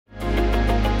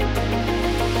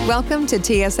Welcome to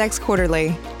TSX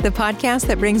Quarterly, the podcast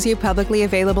that brings you publicly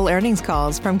available earnings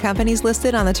calls from companies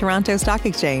listed on the Toronto Stock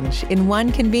Exchange in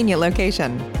one convenient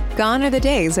location. Gone are the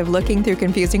days of looking through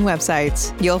confusing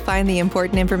websites. You'll find the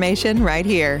important information right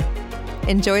here.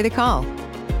 Enjoy the call.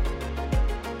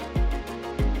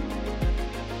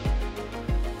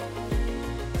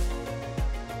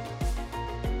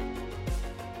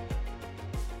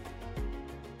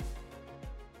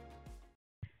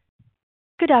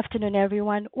 Good afternoon,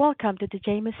 everyone. Welcome to the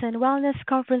Jamieson Wellness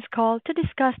Conference Call to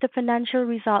discuss the financial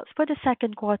results for the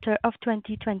second quarter of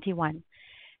 2021.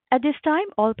 At this time,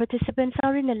 all participants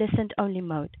are in a listen-only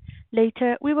mode.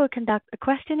 Later, we will conduct a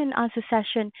question and answer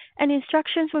session, and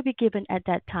instructions will be given at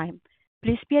that time.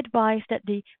 Please be advised that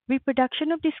the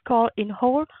reproduction of this call in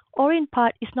whole or in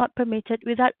part is not permitted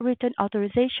without written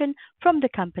authorization from the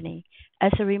company.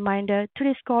 As a reminder,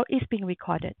 today's call is being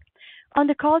recorded. On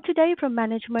the call today from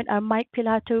management are Mike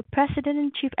Pilato, President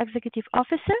and Chief Executive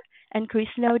Officer, and Chris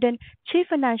Snowden, Chief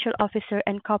Financial Officer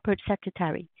and Corporate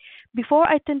Secretary. Before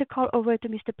I turn the call over to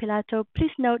Mr. Pilato,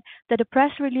 please note that the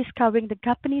press release covering the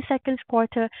company's second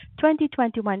quarter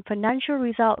 2021 financial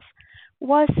results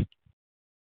was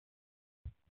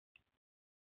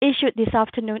issued this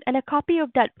afternoon, and a copy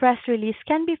of that press release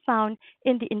can be found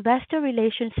in the Investor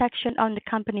Relations section on the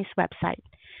company's website.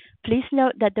 Please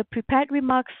note that the prepared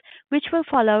remarks which will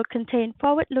follow contain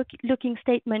forward-looking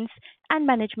statements, and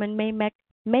management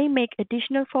may make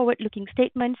additional forward-looking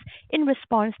statements in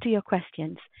response to your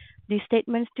questions. These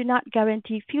statements do not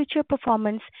guarantee future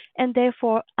performance, and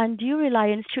therefore undue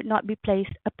reliance should not be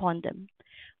placed upon them.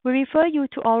 We refer you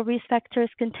to all risk factors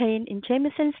contained in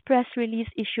Jamieson's press release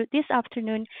issued this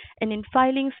afternoon and in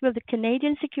filings with the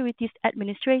Canadian Securities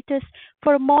Administrators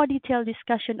for a more detailed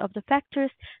discussion of the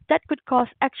factors that could cause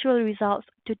actual results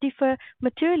to differ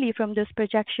materially from those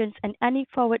projections and any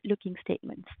forward-looking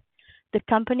statements. The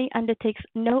company undertakes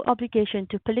no obligation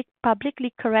to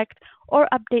publicly correct or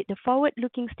update the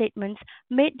forward-looking statements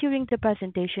made during the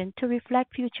presentation to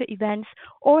reflect future events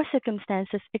or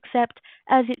circumstances except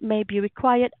as it may be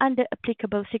required under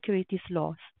applicable securities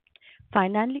laws.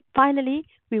 Finally,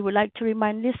 we would like to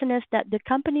remind listeners that the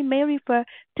company may refer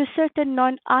to certain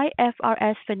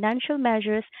non-IFRS financial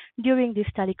measures during this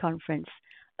teleconference.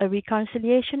 A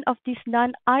reconciliation of these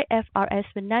non-IFRS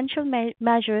financial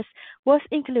measures was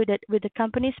included with the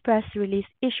company's press release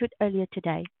issued earlier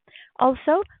today.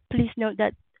 Also, please note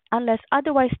that unless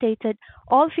otherwise stated,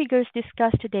 all figures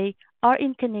discussed today are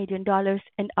in Canadian dollars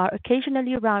and are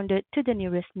occasionally rounded to the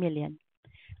nearest million.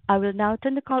 I will now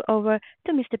turn the call over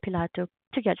to Mr. Pilato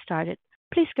to get started.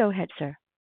 Please go ahead, sir.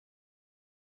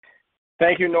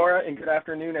 Thank you, Nora, and good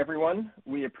afternoon, everyone.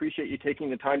 We appreciate you taking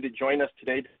the time to join us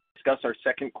today to discuss our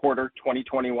second quarter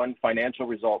 2021 financial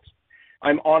results.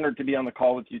 I'm honored to be on the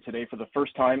call with you today for the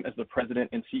first time as the President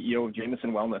and CEO of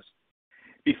Jamieson Wellness.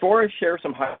 Before I share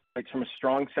some highlights from a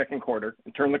strong second quarter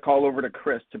and turn the call over to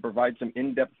Chris to provide some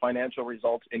in-depth financial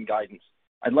results and guidance,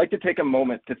 I'd like to take a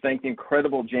moment to thank the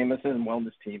incredible Jamieson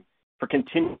Wellness team for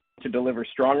continuing to deliver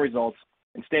strong results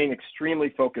and staying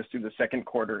extremely focused through the second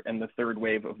quarter and the third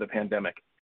wave of the pandemic.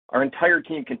 Our entire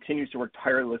team continues to work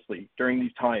tirelessly during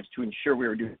these times to ensure we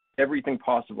are doing everything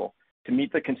possible to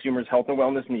meet the consumer's health and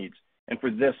wellness needs, and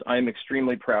for this, I am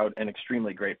extremely proud and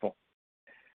extremely grateful.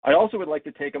 I also would like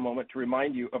to take a moment to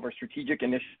remind you of our strategic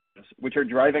initiatives, which are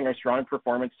driving our strong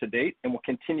performance to date and will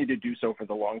continue to do so for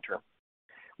the long term.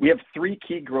 We have three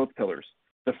key growth pillars.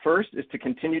 The first is to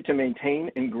continue to maintain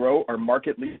and grow our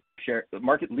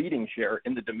market-leading share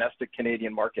in the domestic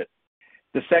Canadian market.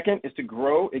 The second is to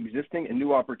grow existing and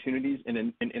new opportunities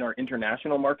in our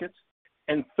international markets.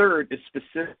 And third is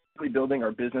specifically building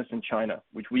our business in China,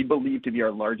 which we believe to be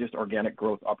our largest organic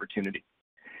growth opportunity.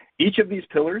 Each of these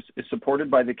pillars is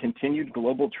supported by the continued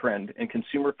global trend and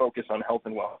consumer focus on health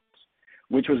and wellness,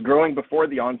 which was growing before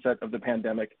the onset of the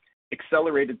pandemic,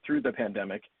 accelerated through the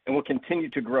pandemic, and will continue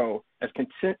to grow as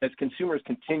consumers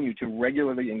continue to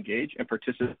regularly engage and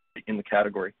participate in the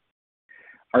category.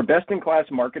 Our best-in-class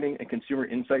marketing and consumer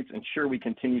insights ensure we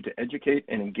continue to educate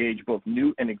and engage both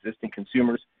new and existing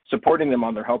consumers, supporting them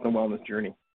on their health and wellness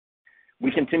journey.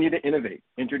 We continue to innovate,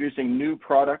 introducing new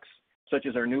products such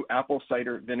as our new apple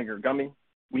cider vinegar gummy.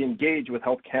 We engage with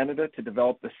Health Canada to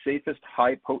develop the safest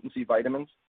high-potency vitamins,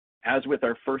 as with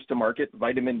our first-to-market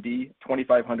vitamin D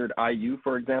 2500 IU,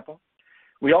 for example.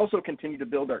 We also continue to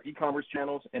build our e-commerce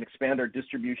channels and expand our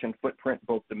distribution footprint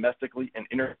both domestically and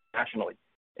internationally,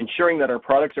 ensuring that our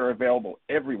products are available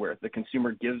everywhere the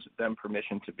consumer gives them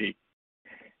permission to be.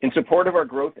 In support of our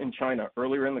growth in China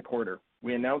earlier in the quarter,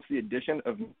 we announced the addition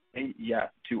of Mei Ye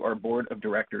to our board of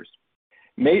directors.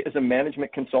 May is a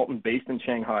management consultant based in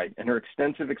Shanghai, and her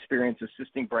extensive experience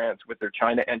assisting brands with their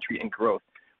China entry and growth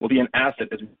will be an asset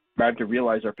as we strive to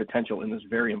realize our potential in this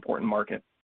very important market.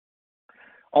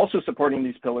 Also supporting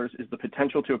these pillars is the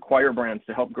potential to acquire brands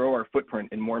to help grow our footprint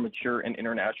in more mature and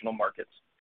international markets.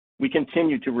 We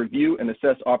continue to review and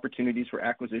assess opportunities for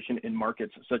acquisition in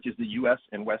markets such as the US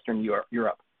and Western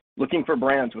Europe, looking for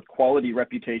brands with quality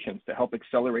reputations to help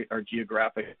accelerate our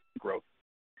geographic growth.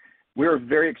 We are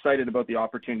very excited about the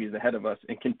opportunities ahead of us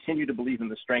and continue to believe in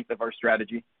the strength of our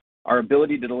strategy, our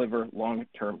ability to deliver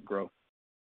long-term growth.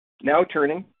 Now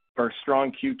turning to our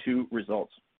strong Q2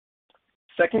 results.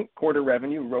 Second quarter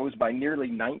revenue rose by nearly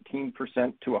 19%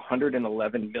 to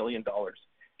 $111 million,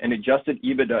 and adjusted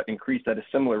EBITDA increased at a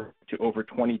similar to over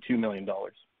 $22 million.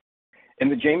 In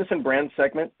the Jamieson brand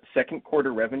segment, second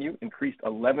quarter revenue increased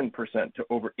 11% to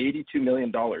over $82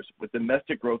 million, with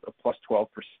domestic growth of plus 12%.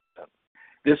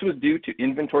 This was due to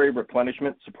inventory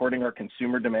replenishment supporting our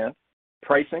consumer demand,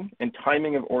 pricing, and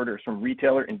timing of orders from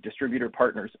retailer and distributor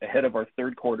partners ahead of our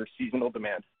third quarter seasonal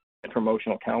demand and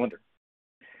promotional calendar.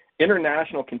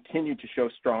 International continued to show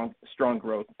strong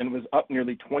growth and was up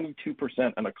nearly 22%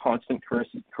 on a constant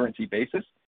currency basis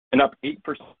and up 8%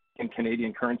 in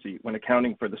Canadian currency when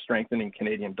accounting for the strengthening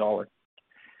Canadian dollar.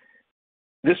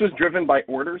 This was driven by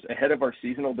orders ahead of our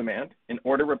seasonal demand and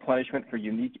order replenishment for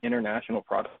unique international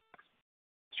products.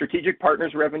 Strategic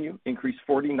partners revenue increased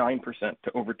 49%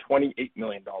 to over $28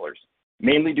 million,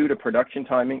 mainly due to production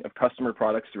timing of customer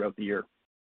products throughout the year.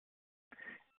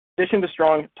 In addition to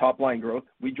strong top-line growth,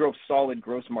 we drove solid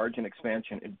gross margin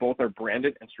expansion in both our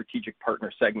branded and strategic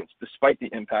partner segments, despite the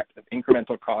impact of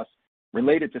incremental costs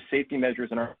related to safety measures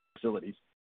in our facilities,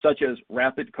 such as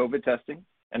rapid COVID testing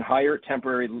and higher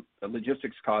temporary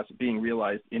logistics costs being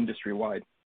realized industry-wide.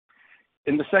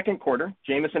 In the second quarter,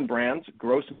 Jamieson Brands'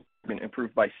 gross margin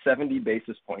improved by 70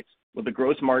 basis points, with the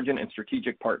gross margin and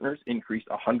strategic partners increased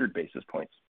 100 basis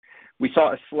points. We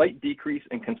saw a slight decrease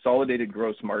in consolidated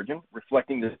gross margin,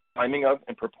 reflecting the timing of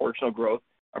and proportional growth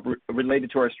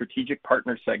related to our strategic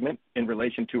partner segment in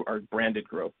relation to our branded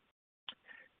growth.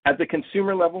 At the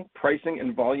consumer level, pricing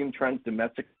and volume trends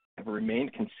domestically have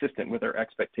remained consistent with our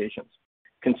expectations.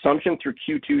 Consumption through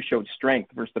Q2 showed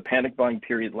strength versus the panic buying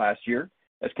period last year,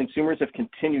 as consumers have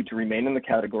continued to remain in the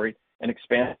category and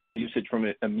expand usage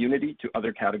from immunity to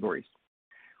other categories.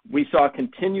 We saw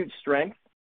continued strength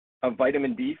of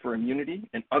vitamin D for immunity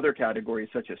and other categories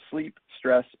such as sleep,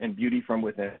 stress, and beauty from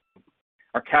within.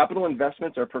 Our capital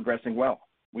investments are progressing well.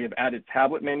 We have added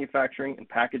tablet manufacturing and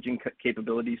packaging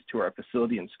capabilities to our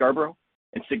facility in Scarborough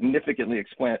and significantly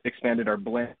expanded our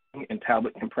blending and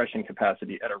tablet compression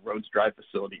capacity at our Rhodes Drive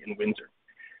facility in Windsor,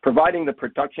 providing the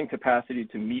production capacity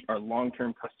to meet our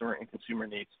long-term customer and consumer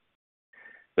needs.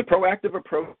 The proactive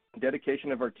approach and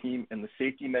dedication of our team and the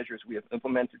safety measures we have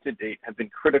implemented to date have been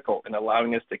critical in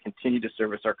allowing us to continue to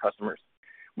service our customers.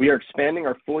 We are expanding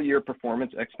our full-year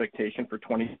performance expectation for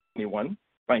 2021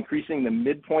 by increasing the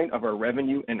midpoint of our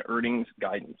revenue and earnings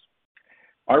guidance.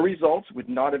 Our results would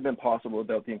not have been possible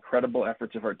without the incredible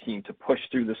efforts of our team to push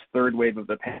through this third wave of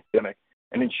the pandemic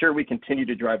and ensure we continue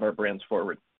to drive our brands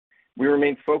forward. We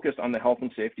remain focused on the health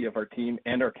and safety of our team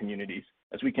and our communities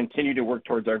as we continue to work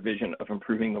towards our vision of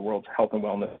improving the world's health and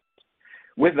wellness.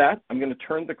 With that, I'm going to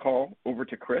turn the call over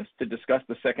to Chris to discuss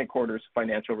the second quarter's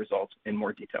financial results in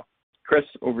more detail. Chris,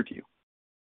 over to you.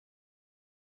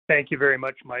 Thank you very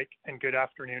much, Mike, and good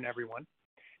afternoon, everyone.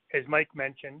 As Mike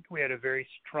mentioned, we had a very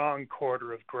strong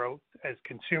quarter of growth as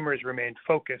consumers remained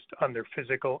focused on their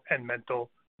physical and mental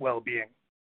well-being.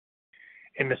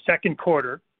 In the second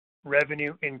quarter,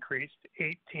 revenue increased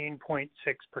 18.6%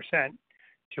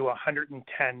 to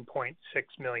 $110.6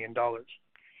 million,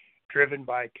 driven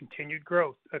by continued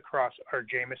growth across our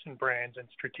Jamieson Brands and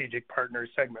Strategic Partners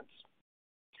segments.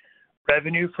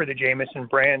 Revenue for the Jamieson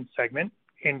Brands segment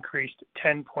increased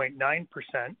 10.9%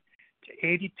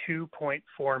 to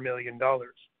 $82.4 million,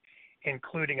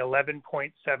 including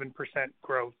 11.7%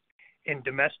 growth in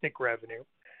domestic revenue,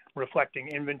 reflecting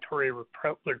inventory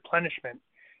replenishment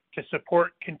to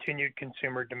support continued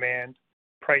consumer demand,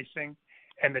 pricing,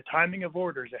 and the timing of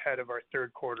orders ahead of our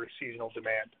third quarter seasonal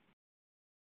demand.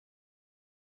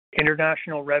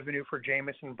 International revenue for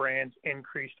Jamieson Brands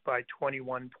increased by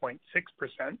 21.6%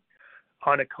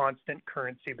 on a constant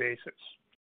currency basis,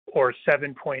 or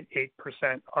 7.8%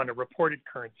 on a reported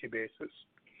currency basis.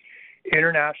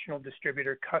 International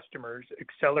distributor customers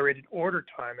accelerated order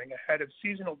timing ahead of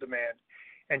seasonal demand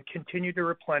and continued to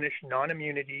replenish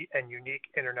non-immunity and unique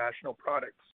international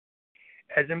products.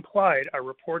 As implied, our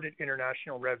reported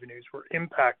international revenues were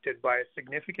impacted by a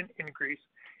significant increase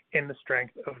in the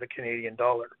strength of the Canadian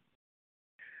dollar.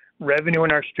 Revenue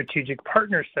in our strategic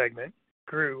partner segment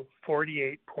grew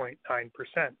 48.9%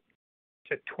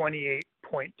 to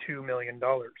 $28.2 million,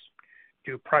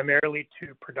 due primarily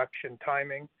to production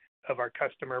timing of our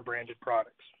customer branded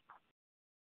products.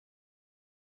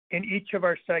 In each of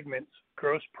our segments,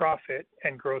 gross profit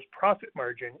and gross profit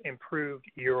margin improved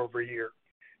year over year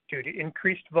due to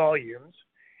increased volumes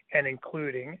and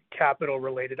including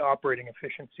capital-related operating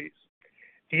efficiencies.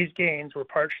 These gains were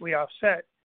partially offset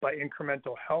by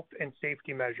incremental health and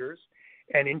safety measures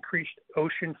and increased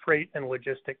ocean freight and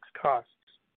logistics costs.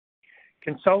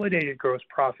 Consolidated gross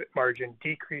profit margin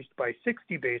decreased by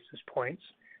 60 basis points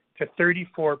to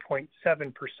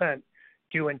 34.7%,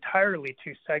 due entirely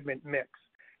to segment mix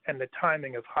and the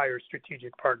timing of higher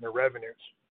strategic partner revenues.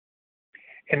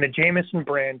 In the Jamieson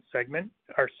brand segment,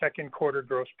 our second quarter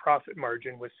gross profit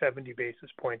margin was 70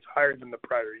 basis points higher than the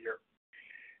prior year,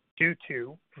 due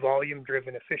to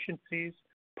volume-driven efficiencies,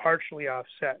 partially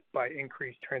offset by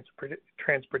increased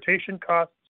transportation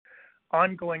costs,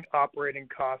 ongoing operating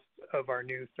costs of our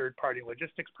new third-party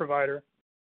logistics provider,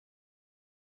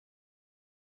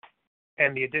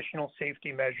 and the additional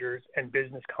safety measures and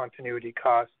business continuity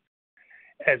costs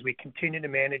as we continue to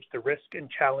manage the risk and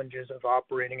challenges of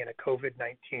operating in a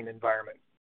COVID-19 environment.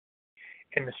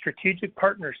 In the strategic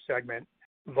partners segment,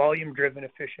 volume-driven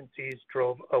efficiencies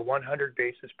drove a 100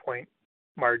 basis point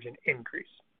margin increase.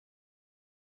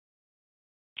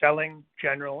 Selling,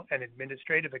 general, and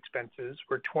administrative expenses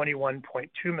were $21.2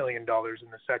 million in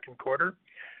the second quarter,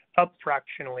 up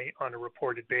fractionally on a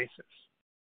reported basis.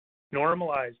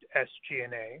 Normalized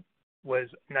SG&A was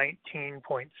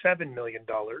 $19.7 million,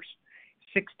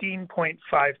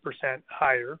 16.5%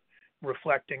 higher,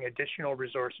 reflecting additional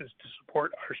resources to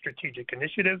support our strategic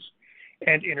initiatives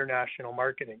and international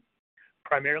marketing,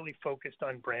 primarily focused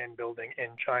on brand building in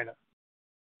China.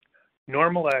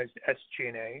 Normalized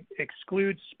SG&A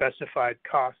excludes specified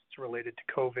costs related to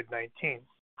COVID-19,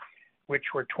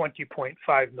 which were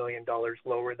 $20.5 million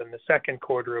lower than the second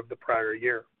quarter of the prior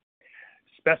year.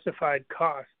 Specified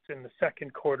costs in the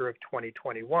second quarter of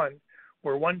 2021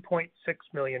 were $1.6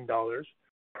 million,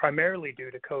 primarily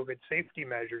due to COVID safety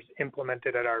measures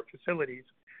implemented at our facilities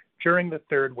during the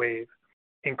third wave,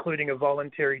 including a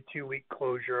voluntary 2-week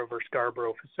closure of our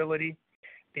Scarborough facility,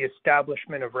 the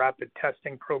establishment of rapid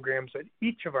testing programs at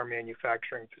each of our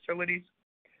manufacturing facilities,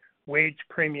 wage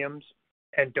premiums,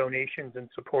 and donations in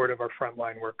support of our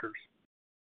frontline workers.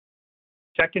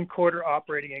 Second quarter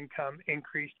operating income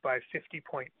increased by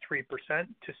 50.3%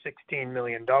 to $16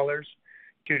 million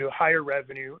due to higher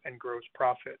revenue and gross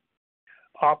profit.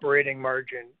 Operating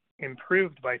margin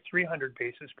improved by 300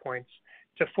 basis points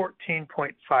to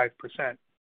 14.5%.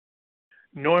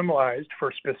 Normalized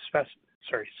for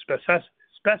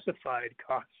specified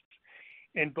costs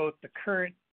in both the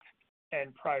current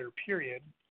and prior period,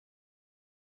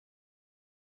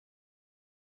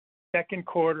 second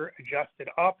quarter adjusted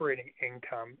operating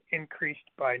income increased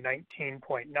by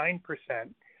 19.9%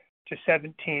 to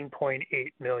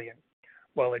 $17.8 million,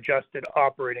 while adjusted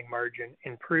operating margin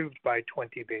improved by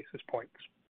 20 basis points.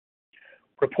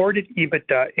 Reported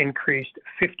EBITDA increased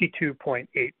 52.8%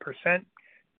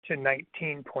 to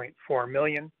 $19.4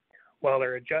 million, while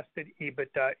our adjusted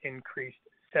EBITDA increased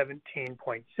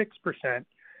 17.6%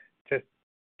 to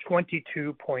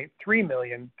 $22.3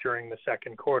 million during the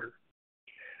second quarter.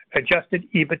 Adjusted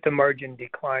EBITDA margin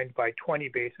declined by 20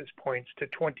 basis points to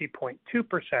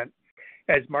 20.2%,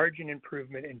 as margin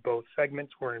improvement in both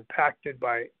segments were impacted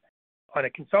by, on a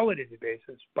consolidated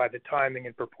basis, by the timing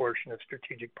and proportion of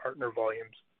strategic partner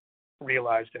volumes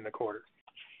realized in the quarter.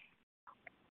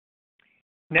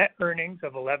 Net earnings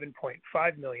of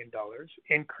 $11.5 million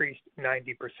increased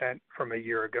 90% from a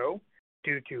year ago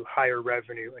due to higher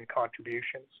revenue and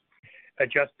contributions.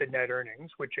 Adjusted net earnings,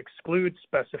 which excludes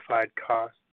specified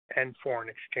costs and foreign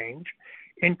exchange,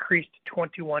 increased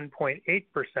 21.8%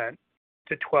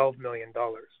 to $12 million.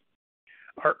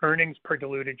 Our earnings per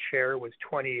diluted share was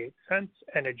 28 cents,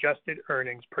 and adjusted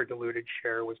earnings per diluted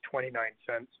share was 29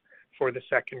 cents for the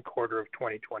second quarter of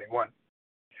 2021.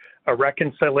 A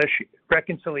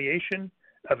reconciliation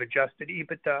of adjusted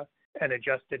EBITDA and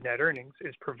adjusted net earnings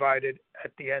is provided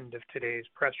at the end of today's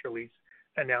press release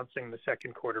announcing the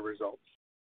second quarter results.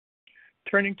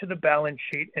 Turning to the balance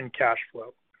sheet and cash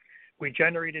flow, we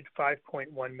generated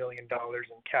 $5.1 million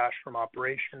in cash from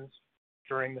operations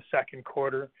during the second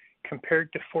quarter,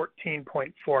 compared to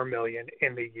 $14.4 million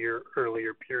in the year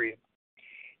earlier period.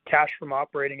 Cash from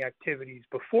operating activities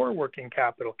before working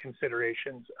capital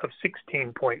considerations of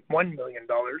 $16.1 million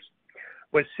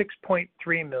was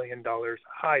 $6.3 million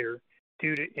higher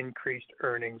due to increased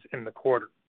earnings in the quarter.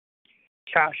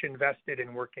 Cash invested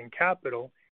in working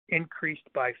capital increased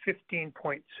by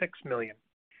 $15.6 million,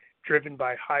 driven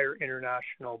by higher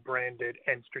international branded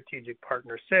and strategic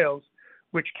partner sales,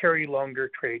 which carry longer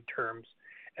trade terms,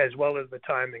 as well as the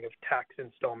timing of tax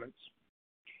installments.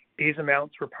 These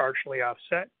amounts were partially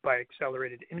offset by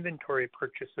accelerated inventory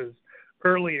purchases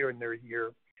earlier in the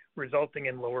year, resulting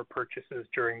in lower purchases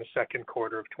during the second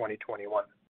quarter of 2021.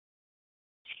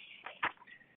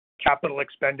 Capital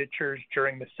expenditures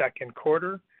during the second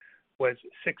quarter was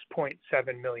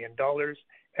 $6.7 million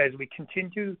as we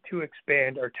continue to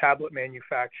expand our tablet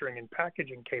manufacturing and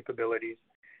packaging capabilities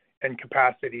and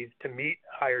capacities to meet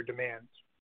higher demands.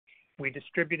 We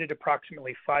distributed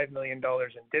approximately $5 million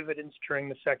in dividends during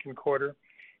the second quarter,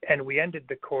 and we ended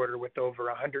the quarter with over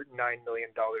 $109 million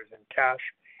in cash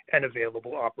and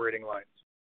available operating lines.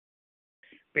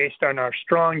 Based on our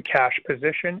strong cash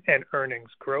position and earnings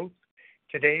growth,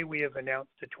 today we have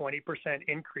announced a 20%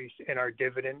 increase in our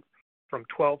dividend from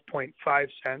 12.5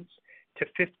 cents to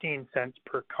 15 cents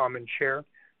per common share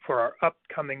for our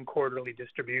upcoming quarterly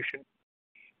distribution.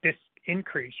 This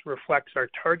increase reflects our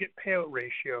target payout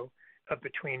ratio of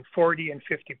between 40 and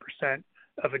 50%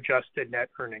 of adjusted net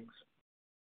earnings.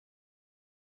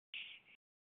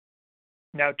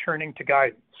 Now turning to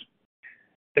guidance.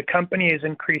 The company is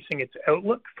increasing its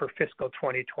outlook for fiscal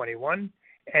 2021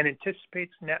 and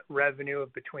anticipates net revenue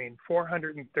of between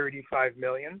 $435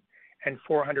 million and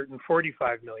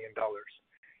 $445 million.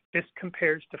 This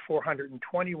compares to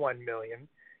 $421 million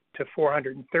to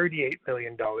 $438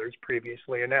 million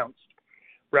previously announced,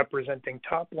 representing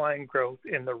top-line growth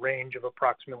in the range of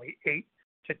approximately 8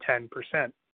 to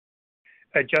 10%.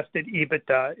 Adjusted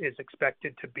EBITDA is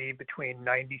expected to be between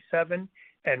 $97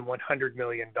 and $100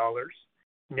 million,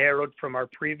 narrowed from our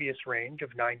previous range of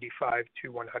 $95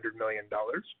 to $100 million,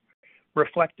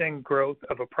 reflecting growth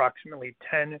of approximately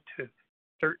 10 to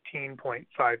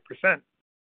 13.5%.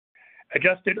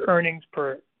 Adjusted earnings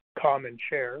per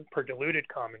diluted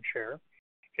common share,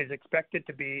 is expected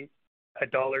to be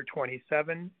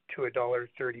 $1.27 to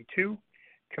 $1.32,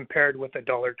 compared with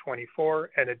 $1.24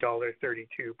 and $1.32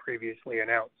 previously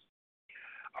announced.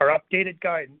 Our updated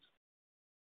guidance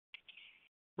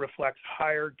reflects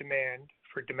higher demand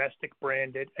for domestic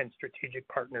branded and strategic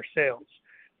partner sales,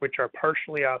 which are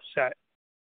partially offset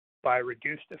by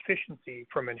reduced efficiency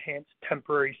from enhanced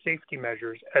temporary safety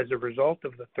measures as a result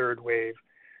of the third wave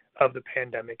of the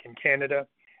pandemic in Canada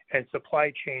and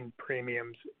supply chain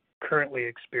premiums currently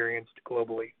experienced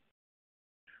globally.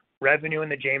 Revenue in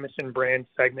the Jamieson brand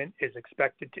segment is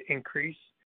expected to increase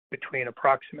between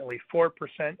approximately 4%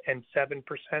 and 7%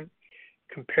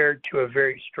 compared to a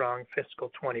very strong fiscal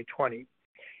 2020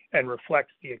 and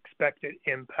reflects the expected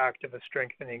impact of a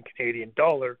strengthening Canadian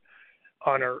dollar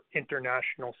on our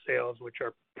international sales, which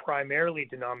are primarily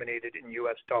denominated in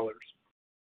US dollars.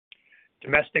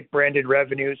 Domestic branded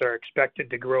revenues are expected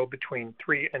to grow between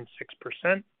 3 and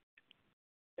 6%,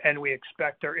 and we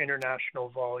expect our international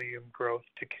volume growth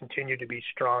to continue to be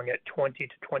strong at 20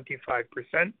 to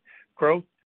 25% growth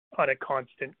on a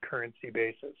constant currency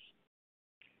basis.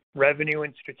 Revenue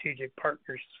in strategic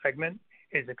partners segment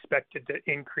is expected to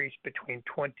increase between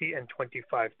 20 and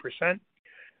 25%,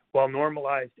 while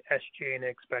normalized SG&A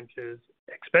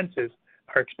expenses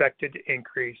are expected to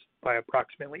increase by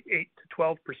approximately 8 to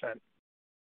 12%.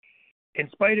 In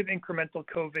spite of incremental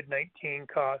COVID-19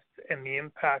 costs and the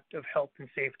impact of health and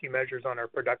safety measures on our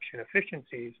production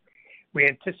efficiencies, we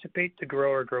anticipate to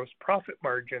grow our gross profit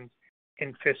margins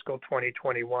in fiscal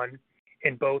 2021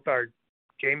 in both our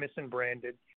Jamieson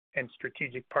branded and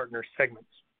strategic partner segments.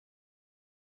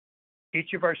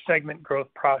 Each of our segment growth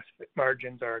profit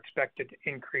margins are expected to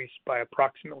increase by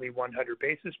approximately 100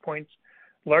 basis points,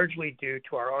 largely due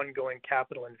to our ongoing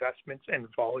capital investments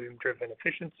and volume-driven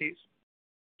efficiencies.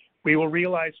 We will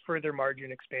realize further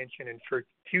margin expansion in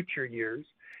future years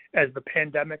as the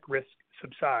pandemic risk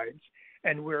subsides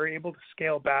and we're able to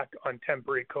scale back on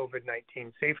temporary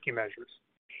COVID-19 safety measures,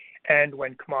 and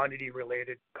when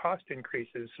commodity-related cost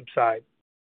increases subside.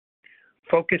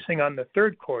 Focusing on the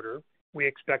third quarter, we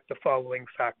expect the following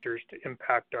factors to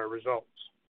impact our results.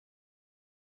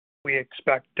 We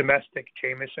expect domestic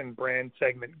Jamieson brand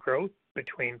segment growth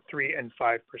between 3 and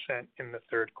 5% in the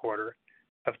third quarter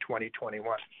of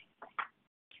 2021,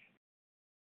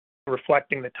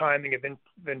 reflecting the timing of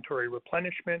inventory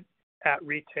replenishment at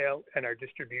retail and our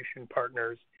distribution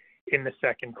partners in the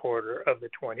second quarter of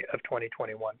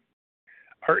 2021.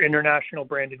 Our international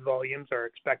branded volumes are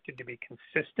expected to be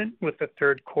consistent with the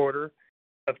third quarter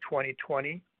of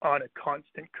 2020 on a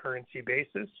constant currency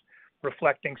basis,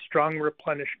 reflecting strong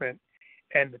replenishment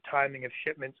and the timing of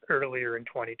shipments earlier in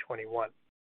 2021.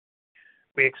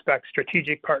 We expect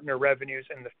strategic partner revenues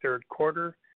in the third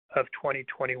quarter of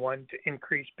 2021 to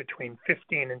increase between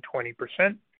 15 and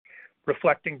 20%,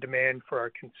 reflecting demand for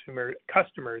our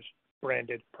customers'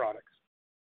 branded products.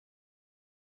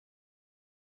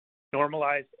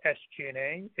 Normalized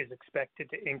SG&A is expected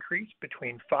to increase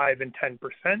between 5 and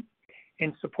 10%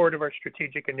 in support of our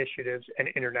strategic initiatives and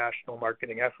international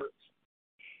marketing efforts.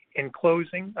 In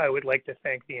closing, I would like to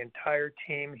thank the entire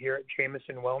team here at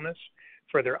Jamieson Wellness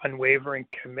for their unwavering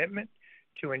commitment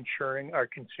to ensuring our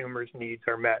consumers' needs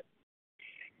are met,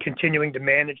 continuing to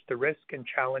manage the risk and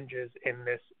challenges in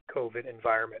this COVID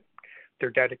environment. Their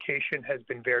dedication has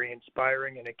been very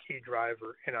inspiring and a key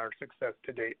driver in our success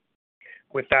to date.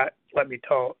 With that, let me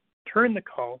turn the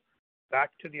call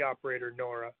back to the operator,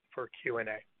 Nora, for Q&A.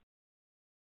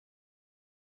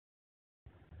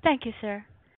 Thank you, sir.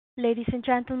 Ladies and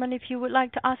gentlemen, if you would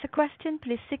like to ask a question,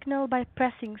 please signal by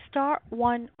pressing star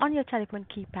 1 on your telephone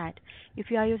keypad. If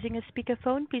you are using a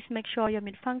speakerphone, please make sure your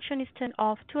mute function is turned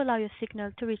off to allow your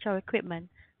signal to reach our equipment.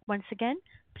 Once again,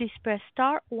 please press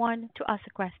star 1 to ask a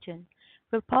question.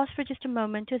 We'll pause for just a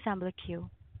moment to assemble a queue.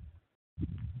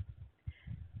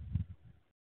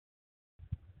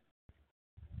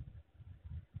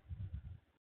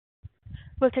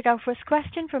 We'll take our first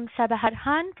question from Sabahat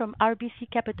Khan from RBC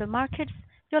Capital Markets.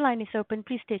 Your line is open.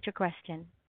 Please state your question.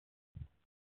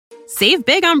 Save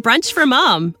big on brunch for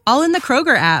mom, all in the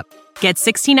Kroger app. Get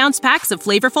 16-ounce packs of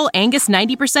flavorful Angus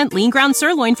 90% lean ground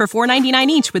sirloin for $4.99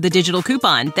 each with a digital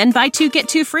coupon. Then buy 2, get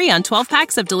 2 free on 12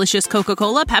 packs of delicious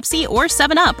Coca-Cola, Pepsi, or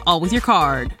 7-Up, all with your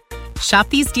card. Shop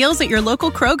these deals at your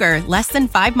local Kroger, less than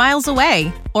 5 miles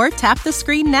away. Or tap the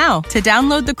screen now to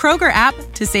download the Kroger app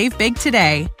to save big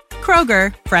today.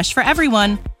 Kroger, fresh for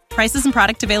everyone. Prices and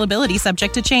product availability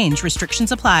subject to change.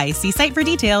 Restrictions apply. See site for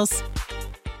details.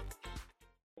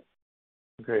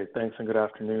 Great, thanks, and good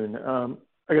afternoon.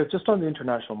 I guess just on the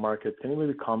international market, can you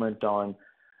maybe comment on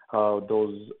how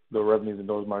the revenues in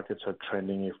those markets are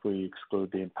trending if we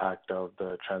exclude the impact of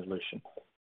the translation?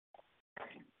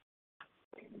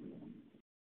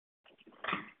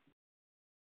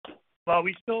 Well,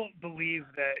 we still believe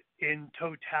that in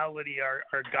totality,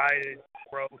 our guided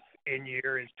growth in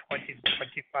year is 20 to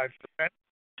 25%.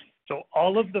 So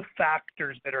all of the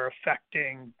factors that are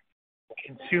affecting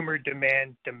consumer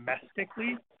demand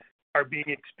domestically are being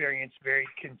experienced very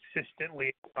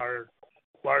consistently in our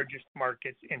largest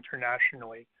markets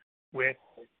internationally, with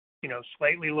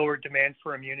slightly lower demand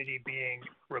for immunity being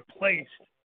replaced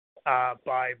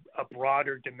by a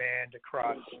broader demand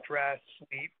across stress,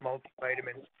 sleep,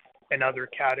 multivitamins, and other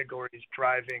categories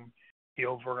driving the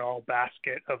overall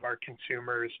basket of our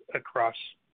consumers across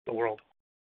the world.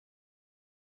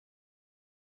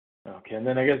 Okay, and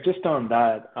then I guess just on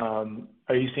that,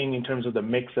 are you seeing in terms of the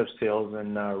mix of sales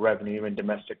and revenue, even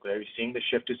domestically, are you seeing the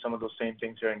shift to some of those same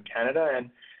things here in Canada? And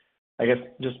I guess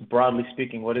just broadly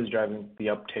speaking, what is driving the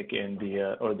uptick in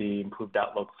the improved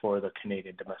outlook for the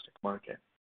Canadian domestic market?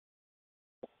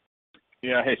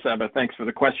 Yeah, hey Saba, thanks for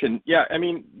the question. Yeah, I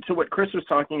mean, so what Chris was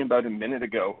talking about a minute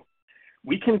ago,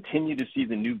 we continue to see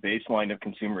the new baseline of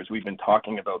consumers we've been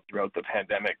talking about throughout the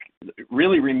pandemic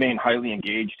really remain highly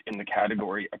engaged in the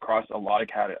category across a lot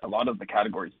of the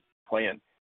categories play in.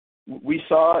 We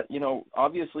saw,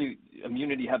 obviously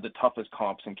immunity had the toughest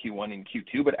comps in Q1 and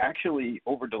Q2, but actually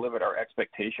over-delivered our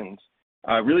expectations,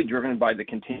 really driven by the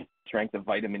continued strength of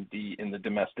vitamin D in the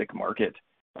domestic market.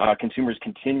 Consumers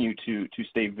continue to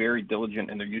stay very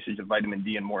diligent in their usage of vitamin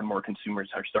D, and more consumers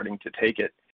are starting to take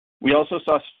it. We also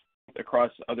saw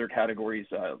across other categories,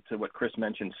 to what Chris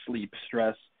mentioned, sleep,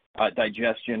 stress,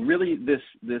 digestion, really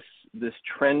this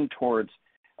trend towards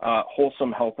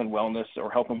wholesome health and wellness,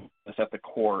 or health and wellness at the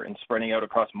core, and spreading out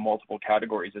across multiple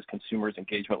categories as consumers'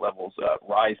 engagement levels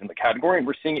rise in the category. And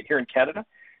we're seeing it here in Canada,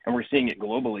 and we're seeing it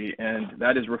globally, and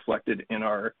that is reflected in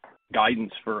our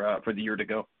guidance for the year to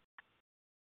go.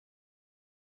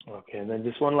 Okay, and then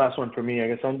just one last one for me, I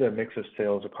guess, on the mix of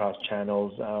sales across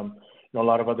channels. A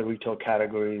lot of other retail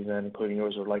categories, and including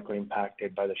yours, are likely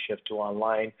impacted by the shift to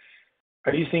online.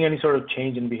 Are you seeing any sort of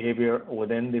change in behavior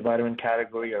within the vitamin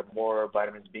category, or more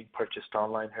vitamins being purchased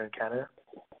online here in Canada?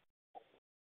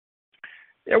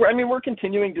 Yeah, I mean, we're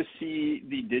continuing to see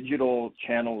the digital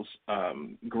channels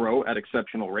grow at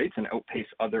exceptional rates and outpace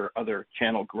other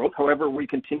channel growth. However, we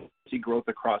continue to see growth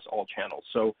across all channels.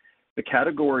 So the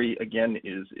category, again,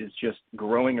 is just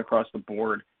growing across the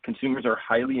board. Consumers are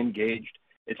highly engaged.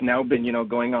 It's now been,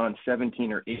 going on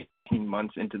 17 or 18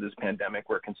 months into this pandemic,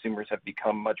 where consumers have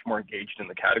become much more engaged in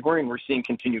the category, and we're seeing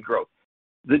continued growth.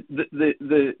 The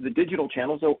digital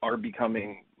channels, though, are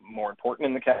becoming more important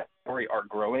in the category, are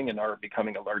growing, and are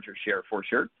becoming a larger share for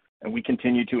sure. And we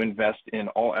continue to invest in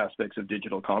all aspects of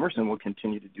digital commerce, and we'll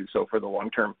continue to do so for the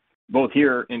long term. both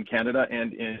here in Canada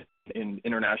and in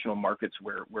international markets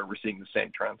where we're seeing the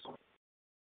same trends.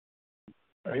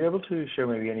 Are you able to share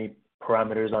maybe any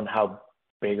parameters on how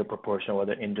big a proportion,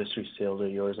 whether industry sales or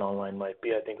yours online might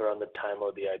be? I think around the time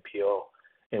of the IPO,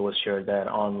 it was shared that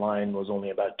online was only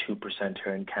about 2%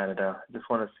 here in Canada. I just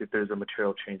want to see if there's a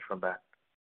material change from that.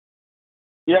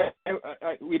 Yeah,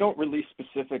 we don't release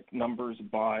specific numbers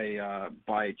by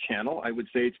channel. I would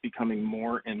say it's becoming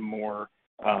more and more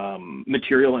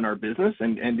material in our business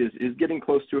and is getting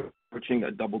close to approaching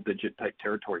a double-digit type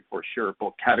territory for sure,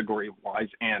 both category-wise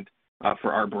and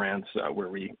for our brands where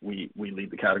we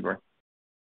lead the category.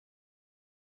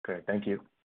 Okay, thank you.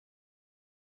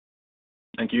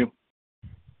 Thank you.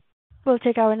 We'll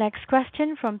take our next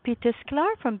question from Peter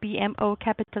Sklar from BMO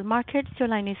Capital Markets. Your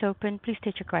line is open. Please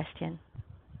state your question.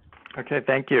 Okay,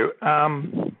 thank you.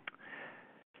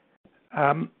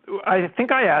 I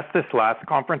think I asked this last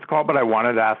conference call, but I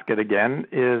wanted to ask it again,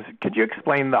 could you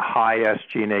explain the high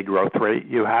SG&A growth rate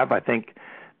you have? I think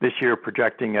this year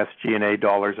projecting SG&A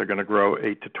dollars are going to grow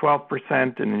 8 to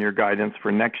 12%, and in your guidance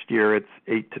for next year it's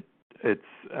 5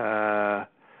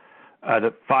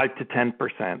 to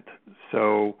 10%.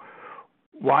 So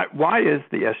why is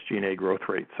the SG&A growth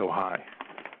rate so high?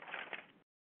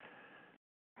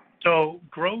 So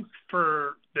growth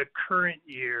for the current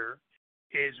year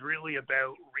is really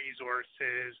about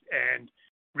resources and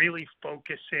really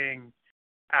focusing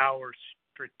our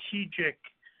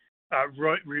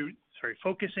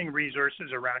focusing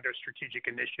resources around our strategic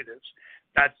initiatives.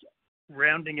 That's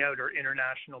rounding out our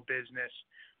international business,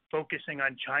 focusing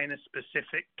on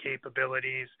China-specific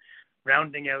capabilities,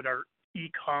 rounding out our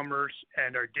e-commerce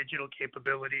and our digital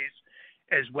capabilities,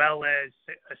 as well as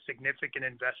a significant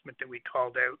investment that we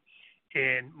called out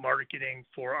in marketing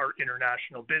for our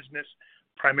international business,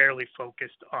 primarily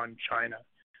focused on China.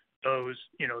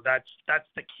 That's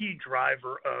the key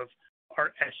driver of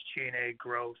our SG&A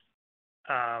growth.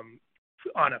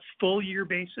 On a full year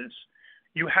basis,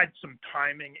 you had some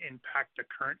timing impact the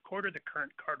current quarter. The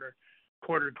current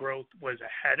quarter growth was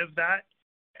ahead of that,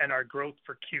 and our growth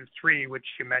for Q3,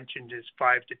 which you mentioned is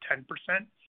 5 to 10%,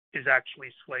 is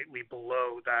actually slightly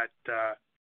below that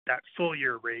full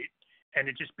year rate, and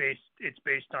it's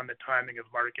based on the timing of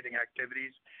marketing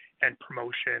activities and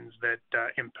promotions that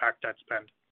impact that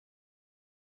spend.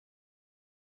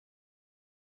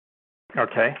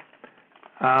 Okay.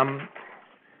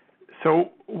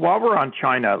 So while we're on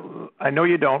China, I know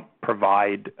you don't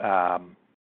provide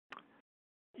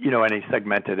any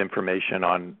segmented information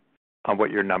on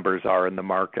what your numbers are in the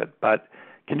market, but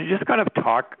can you just kind of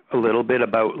talk a little bit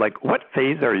about what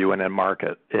phase are you in the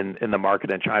market in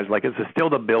China? Is it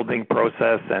still the building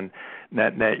process and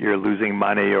net you're losing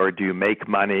money, or do you make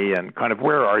money, and kind of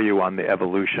where are you on the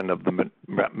evolution of the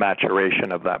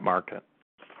maturation of that market?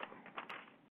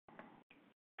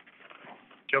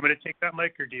 Do you want me to take that,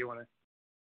 Mike, or do you want to?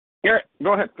 Yeah,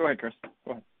 go ahead, Chris.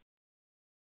 Go ahead.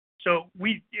 So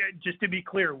just to be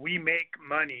clear, we make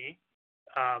money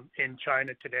in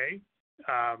China today.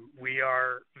 We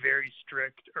are very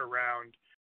strict around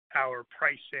our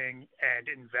pricing and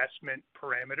investment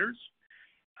parameters,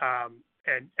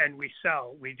 and we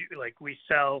sell. We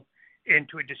sell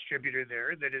into a distributor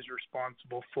there that is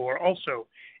responsible for also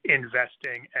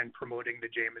investing and promoting the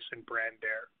Jamieson brand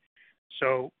there.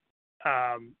 So,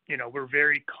 we're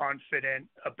very confident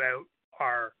about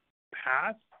our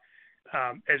path.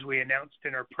 As we announced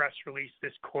in our press release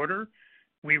this quarter,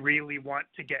 we really want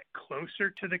to get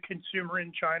closer to the consumer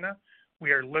in China.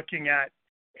 We are looking at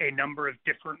a number of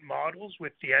different models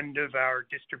with the end of our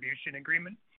distribution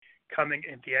agreement coming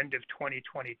at the end of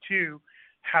 2022,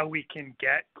 how we can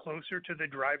get closer to the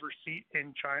driver's seat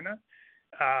in China.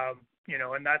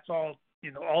 And that's all,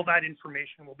 all that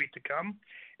information will be to come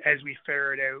as we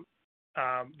ferret out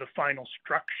the final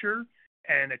structure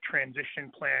and a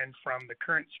transition plan from the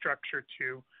current structure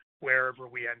to wherever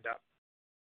we end up.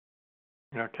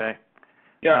 Okay.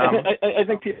 Yeah, I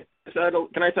think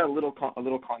can I add a little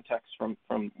context from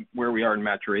where we are in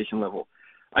maturation level?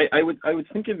 I would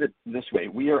think of it this way: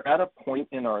 we are at a point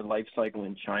in our life cycle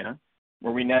in China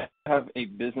where we now have a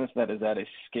business that is at a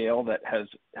scale that has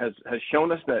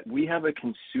shown us that we have a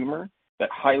consumer that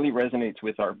highly resonates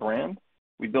with our brand.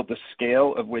 We built a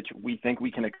scale of which we think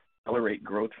we can accelerate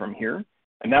growth from here.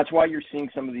 And that's why you're seeing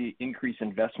some of the increased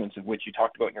investments of which you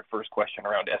talked about in your first question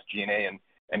around SG&A,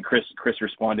 and Chris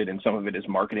responded, and some of it is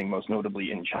marketing, most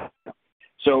notably in China.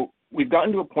 So we've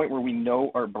gotten to a point where we know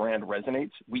our brand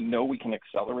resonates. We know we can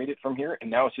accelerate it from here,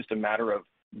 and now it's just a matter of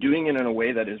doing it in a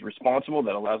way that is responsible,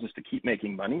 that allows us to keep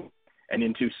making money, and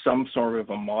into some sort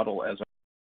of a model as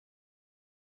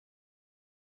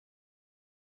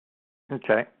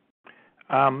Okay.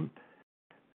 And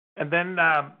then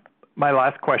my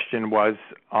last question was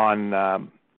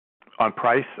on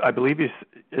price. I believe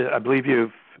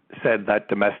you've said that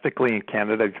domestically in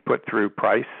Canada you've put through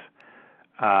price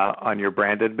on your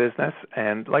branded business.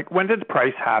 And like, when did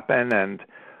price happen, and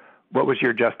what was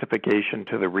your justification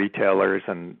to the retailers,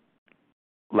 and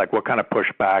like what kind of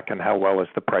pushback, and how well is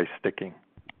the price sticking?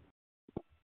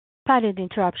 Pardon the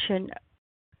interruption.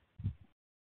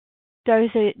 There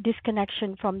is a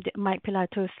disconnection from Mike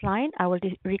Pilato's line. I will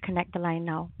reconnect the line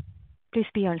now. Please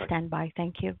be on standby.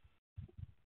 Thank you.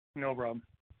 No problem.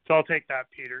 So I'll take that,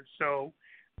 Peter. So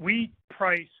we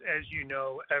price, as you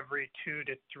know, every 2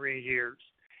 to 3 years.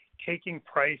 Taking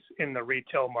price in the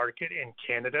retail market in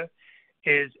Canada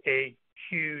is a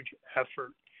huge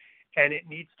effort, and it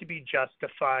needs to be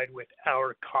justified with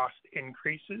our cost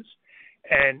increases.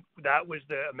 And that was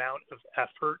the amount of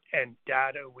effort and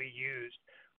data we used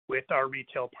with our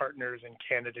retail partners in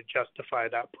Canada to justify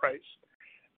that price.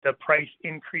 The price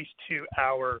increase to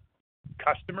our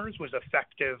customers was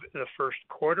effective the first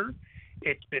quarter.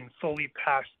 It's been fully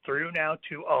passed through now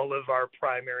to all of our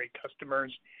primary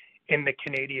customers in the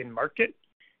Canadian market.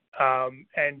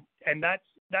 And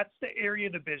that's the area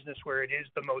of the business where it is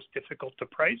the most difficult to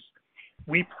price.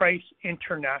 We price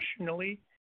internationally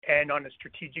and on a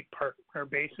strategic partner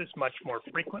basis much more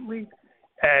frequently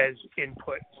as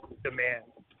input demand.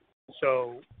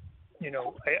 So,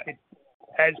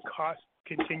 as costs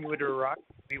continue to rise,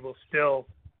 we will still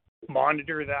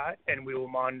monitor that, and we will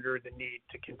monitor the need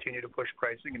to continue to push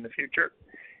pricing in the future,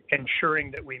 ensuring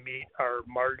that we meet our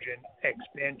margin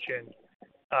expansion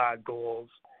goals,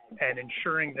 and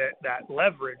ensuring that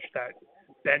leverage, that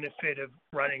benefit of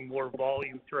running more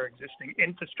volume through our existing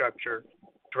infrastructure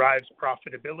drives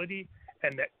profitability,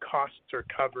 and that costs are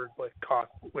covered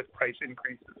with price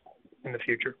increases in the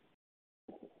future.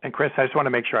 And Chris, I just want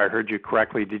to make sure I heard you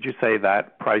correctly. Did you say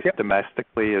that price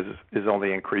domestically is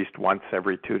only increased once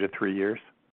every 2 to 3 years?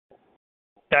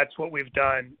 That's what we've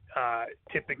done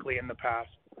typically in the past.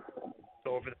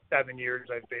 So over the 7 years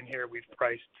I've been here, we've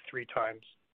priced 3 times.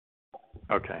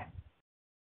 Okay.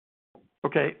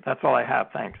 Okay, that's all I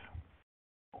have. Thanks.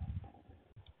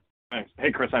 Thanks.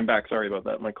 Hey, Chris, I'm back. Sorry about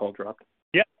that. My call dropped.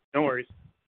 Yeah, no worries.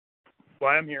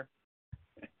 Why I'm here.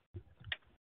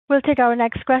 We'll take our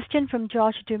next question from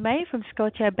Josh Dumais from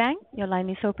Scotiabank. Your line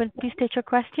is open. Please state your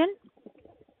question.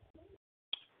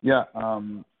 Yeah.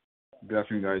 Good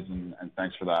afternoon, guys, and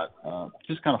thanks for that.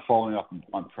 Just kind of following up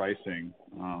on pricing.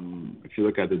 If you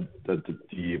look at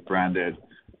the branded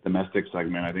domestic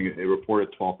segment, I think it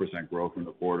reported 12% growth in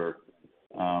the quarter.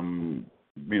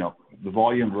 The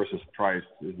volume versus price,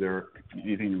 is there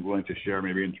anything you're willing to share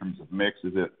maybe in terms of mix?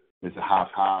 Is it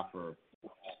half-half, or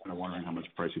just kind of wondering how much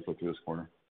price you put through this quarter?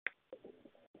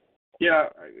 Yeah,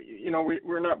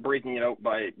 we're not breaking it out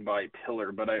by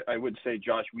pillar, but I would say,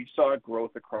 Josh, we saw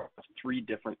growth across 3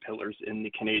 different pillars in the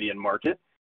Canadian market,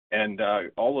 and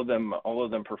all of them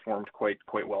performed quite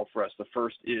well for us. The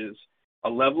first is a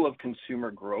level of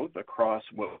consumer growth across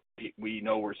what we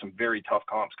know were some very tough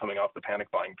comps coming off the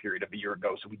panic buying period of a year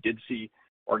ago. So we did see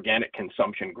organic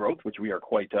consumption growth, which we are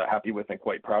quite happy with and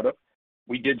quite proud of.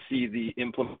 We did see the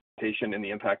implementation and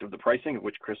the impact of the pricing,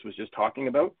 which Chris was just talking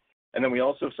about. And then we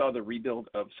also saw the rebuild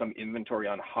of some inventory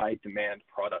on high demand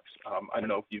products. I don't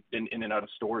know if you've been in and out of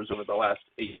stores over the last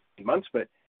 18 months, but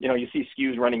you see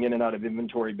SKUs running in and out of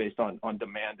inventory based on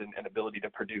demand and ability to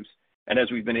produce. And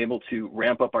as we've been able to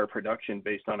ramp up our production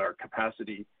based on our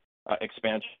capacity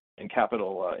expansion and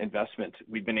capital investment,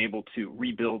 we've been able to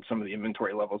rebuild some of the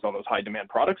inventory levels on those high demand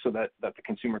products so that the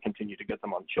consumer continue to get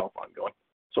them on the shelf ongoing.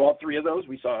 So all 3 of those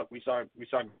we saw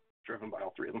driven by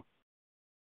all 3 of them.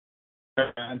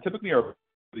 And typically I'm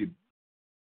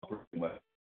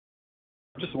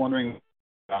just wondering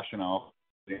rationale.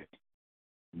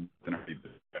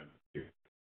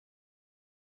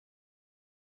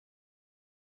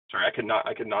 Sorry, I could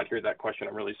not hear that question.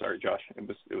 I'm really sorry, Josh.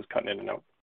 It was cutting in and out.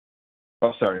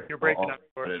 Oh, sorry. You're breaking up.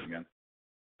 I'll it again.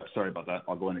 Sorry about that.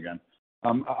 I'll go in again.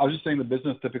 I was just saying the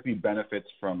business typically benefits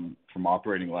from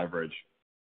operating leverage.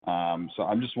 So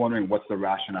I'm just wondering what's the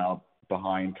rationale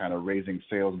behind kind of raising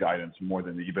sales guidance more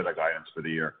than the EBITDA guidance for the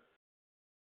year?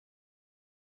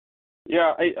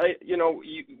 Yeah,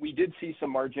 we did see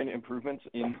some margin improvements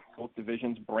in both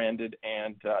divisions, branded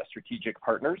and strategic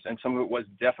partners, and some of it was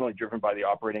definitely driven by the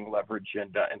operating leverage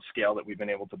and scale that we've been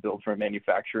able to build from a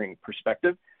manufacturing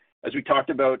perspective. As we talked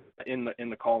about in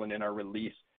the call and in our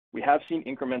release, we have seen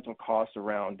incremental costs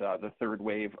around the 3rd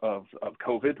wave of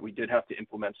COVID. We did have to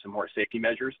implement some more safety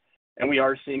measures, and we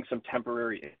are seeing some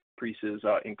temporary increases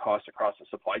in costs across the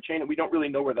supply chain, and we don't really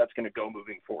know where that's going to go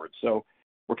moving forward. So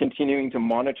We're continuing to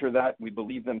monitor that. We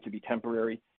believe them to be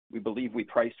temporary. We believe we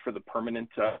priced for the permanent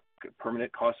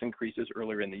cost increases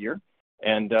earlier in the year,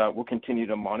 and we'll continue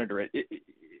to monitor it.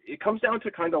 It comes down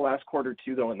to kind of last quarter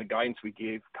too, though, and the guidance we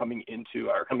gave coming into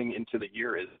the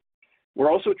year is we're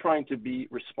also trying to be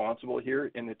responsible here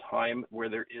in a time where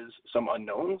there is some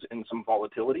unknowns and some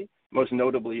volatility, most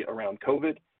notably around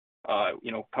COVID.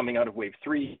 Coming out of wave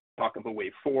 3, talk about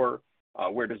wave 4.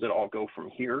 Where does it all go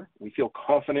from here? We feel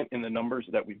confident in the numbers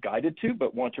that we've guided to,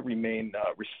 but want to remain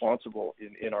responsible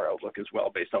in our outlook as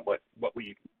well, based on what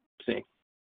we see.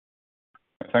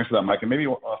 Thanks for that, Mike. And maybe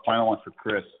a final one for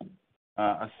Chris.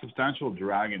 A substantial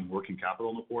drag in working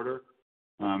capital in the quarter.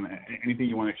 Anything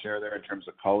you want to share there in terms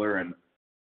of color? And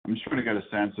I'm just trying to get a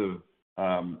sense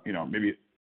of, maybe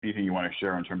anything you want to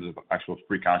share in terms of actual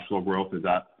free cash flow growth. Is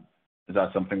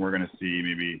that something we're going to see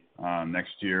maybe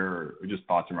next year, or just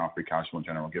thoughts around free cash flow in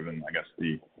general, given, I guess,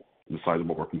 the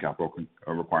sizable working capital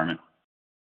requirement?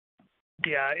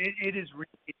 Yeah, it is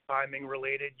really timing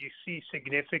related. You see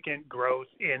significant growth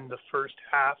in the first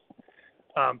half,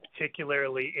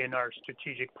 particularly in our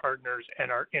strategic partners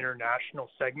and our international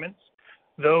segments.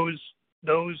 Those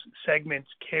segments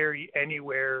carry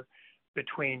anywhere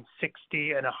between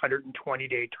 60 and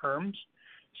 120-day terms.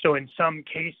 So in some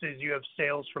cases, you have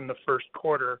sales from the first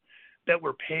quarter that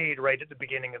were paid right at the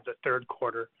beginning of the third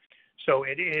quarter. So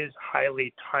it is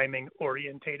highly timing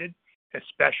orientated,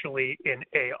 especially in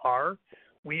AR.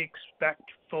 We expect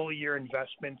full year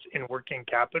investments in working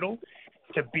capital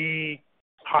to be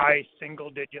high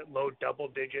single-digit, low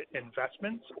double-digit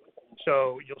investments.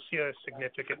 So you'll see a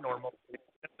significant normal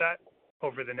of that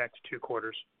over the next 2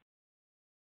 quarters.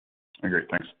 Great,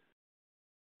 thanks.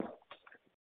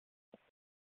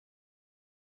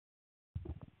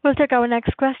 We'll take our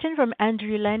next question from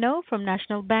Andrew Leno from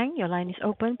National Bank. Your line is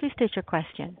open. Please state your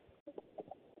question.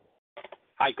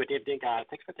 Hi, good evening.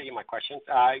 Thanks for taking my questions.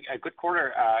 A good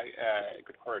quarter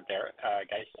there,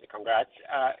 guys. Congrats.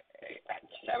 I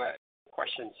just have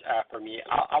questions for me.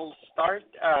 I'll start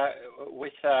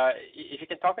with if you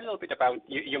can talk a little bit about,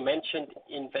 you mentioned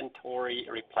inventory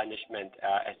replenishment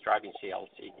as driving sales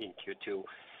in Q2.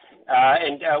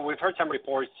 And we've heard some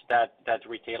reports that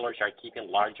retailers are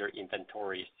keeping larger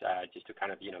inventories just to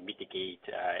kind of mitigate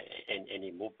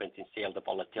any movements in sales, the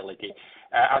volatility.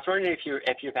 I was wondering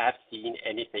if you have seen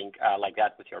anything like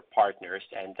that with your partners,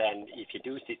 and then if you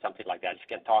do see something like that, if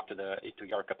you can talk to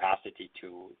your capacity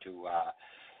to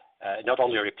not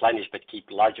only replenish but keep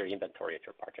larger inventory at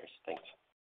your partners. Thanks.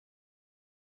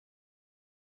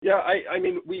 Yeah,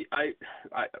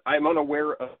 I'm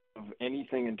unaware of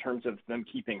anything in terms of them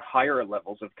keeping higher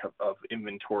levels of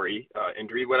inventory.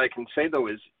 Andrew, what I can say though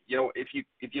is,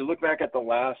 if you look back at the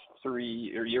last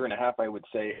 3 or year and a half, I would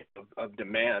say of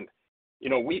demand,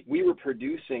 we were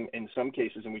producing in some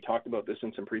cases, and we talked about this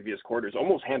in some previous quarters,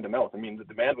 almost hand to mouth. I mean, the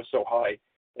demand was so high,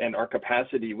 and our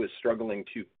capacity was struggling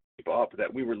to keep up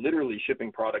that we were literally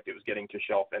shipping product that was getting to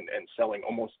shelf and selling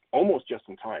almost just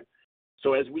in time.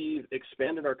 So as we've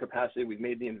expanded our capacity, we've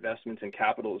made the investments in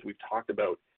capital, as we've talked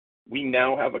about, we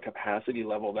now have a capacity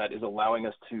level that is allowing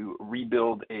us to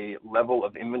rebuild a level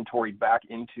of inventory back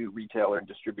into retailer and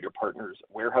distributor partners'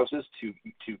 warehouses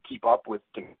to keep up with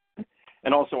demand,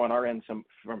 and also on our end, from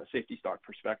a safety stock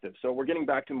perspective. So we're getting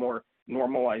back to more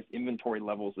normalized inventory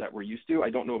levels that we're used to.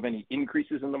 I don't know of any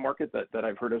increases in the market that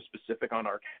I've heard of specific on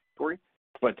our category,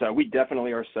 but we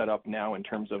definitely are set up now in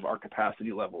terms of our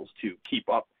capacity levels to keep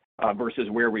up versus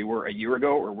where we were a year ago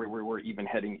or where we were even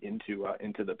heading into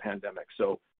the pandemic.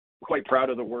 So quite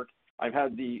proud of the work. I've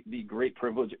had the great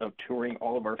privilege of touring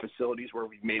all of our facilities where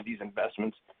we've made these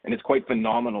investments, and it's quite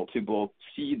phenomenal to both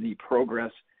see the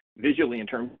progress visually in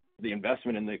terms of the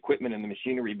investment in the equipment and the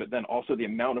machinery, but then also the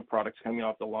amount of products coming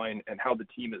off the line and how the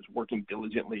team is working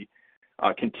diligently,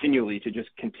 continually to just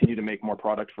continue to make more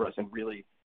product for us and really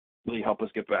help us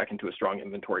get back into a strong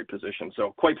inventory position.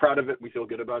 So quite proud of it. We feel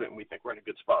good about it, and we think we're in a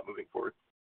good spot moving forward.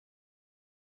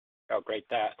 Oh, great.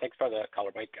 Thanks for the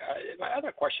color, Mike. My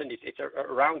other question is it's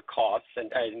around costs,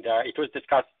 and it was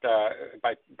discussed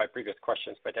by previous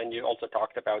questions, but then you also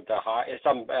talked about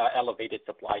some elevated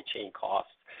supply chain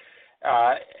costs.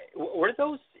 Were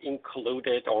those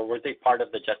included, or were they part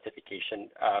of the justification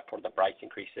for the price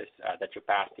increases that you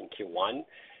passed in Q1,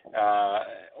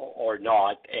 or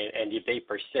not? And if they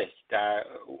persist,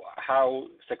 how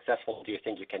successful do you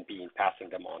think you can be in passing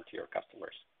them on to your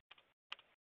customers?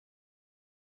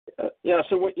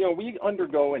 So we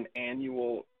undergo an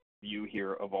annual view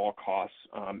here of all costs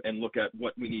and look at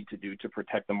what we need to do to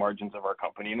protect the margins of our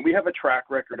company. And we have a track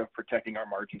record of protecting our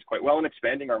margins quite well and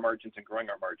expanding our margins and growing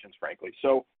our margins, frankly.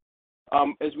 So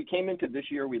As we came into this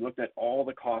year, we looked at all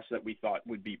the costs that we thought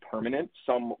would be permanent.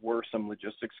 Some were some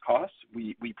logistics costs.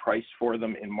 We priced for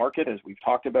them in market, as we've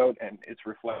talked about, and it's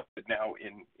reflected now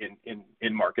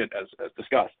in market as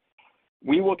discussed.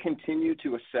 We will continue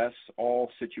to assess all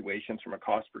situations from a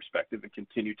cost perspective and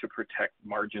continue to protect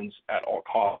margins at all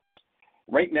costs.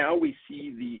 Right now, we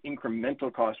see the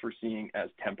incremental costs we're seeing as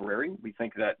temporary. We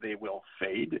think that they will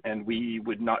fade, and we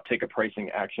would not take a pricing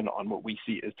action on what we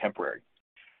see as temporary.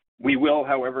 We will,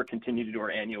 however, continue to do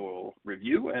our annual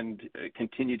review and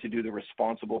continue to do the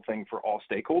responsible thing for all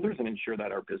stakeholders and ensure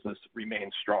that our business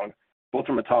remains strong, both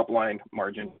from a top line,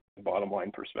 margin, and bottom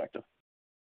line perspective.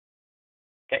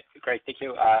 Okay, great. Thank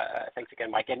you. Thanks again,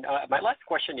 Mike. And my last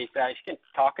question is, if you can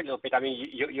talk a little bit. I mean,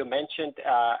 you mentioned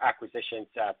acquisitions,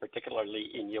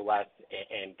 particularly in U.S.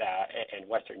 and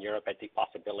Western Europe, as the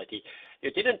possibility.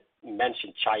 You didn't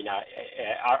mention China.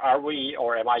 Are we,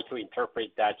 or am I to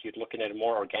interpret that you're looking at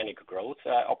more organic growth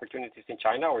opportunities in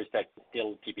China, or is that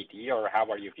still TBD, or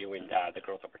how are you viewing the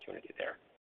growth opportunity there?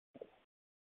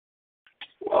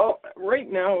 Well,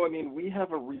 right now, I mean, we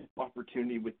have a real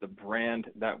opportunity with the brand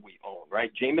that we own,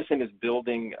 right? Jamieson is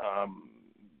building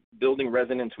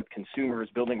resonance with consumers,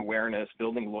 building awareness,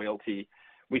 building loyalty.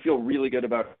 We feel really good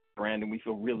about our brand, and we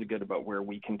feel really good about where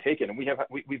we can take it. And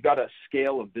we've got a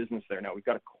scale of business there now. We've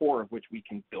got a core of which we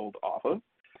can build off of.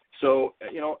 So,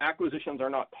 acquisitions are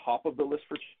not top of the list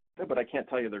for China, but I can't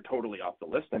tell you they're totally off the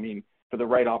list. I mean, for the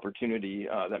right opportunity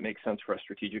that makes sense for us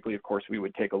strategically, of course, we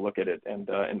would take a look at it and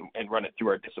run it through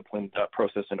our disciplined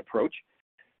process and approach.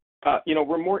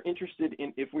 We're more interested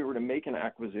in, if we were to make an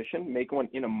acquisition, make one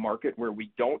in a market where we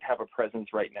don't have a presence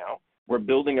right now. Where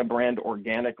building a brand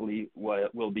organically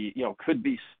will be, could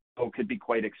be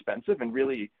quite expensive, and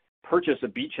really purchase a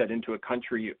beachhead into a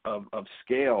country of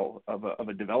scale, of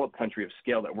a developed country of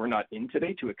scale that we're not in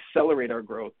today, to accelerate our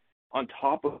growth on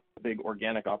top of the big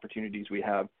organic opportunities we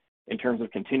have in terms of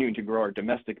continuing to grow our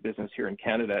domestic business here in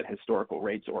Canada at historical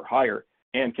rates or higher,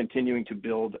 and continuing to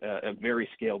build a very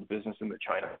scaled business in the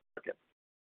China market.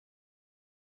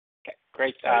 Okay,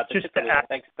 great. Just to add,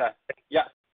 thanks. Yeah.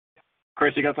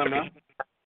 Chris, you got something now?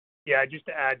 Yeah, just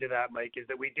to add to that, Mike, is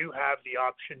that we do have the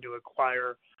option to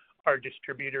acquire our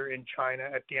distributor in China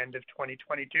at the end of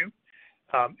 2022.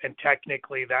 And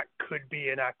technically that could be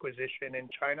an acquisition in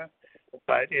China,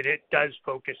 but it does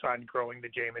focus on growing the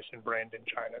Jamieson brand in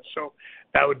China. So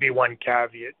that would be one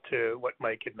caveat to what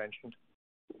Mike had mentioned.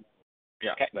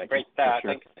 Yeah, okay, great.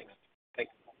 Sure.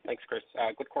 Thanks, Chris.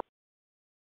 Good quarter.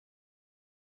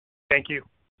 Thank you.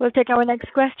 We'll take our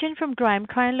next question from Graham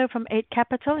Kindler from Eight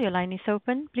Capital. Your line is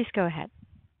open. Please go ahead.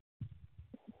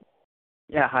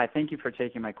 Yeah, hi. Thank you for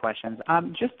taking my questions.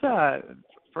 Just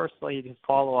firstly, to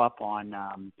follow up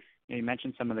on, you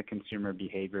mentioned some of the consumer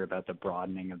behavior about the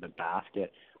broadening of the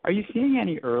basket. Are you seeing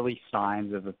any early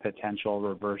signs of a potential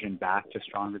reversion back to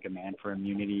stronger demand for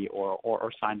immunity,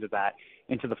 or signs of that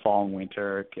into the fall and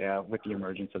winter with the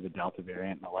emergence of the Delta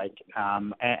variant and the like?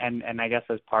 And I guess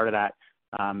as part of that,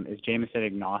 is Jamieson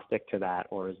agnostic to that,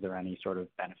 or is there any sort of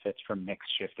benefits from mix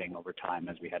shifting over time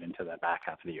as we head into the back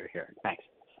half of the year here? Thanks.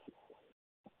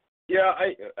 Yeah,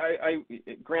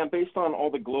 Graham, based on all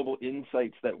the global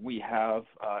insights that we have,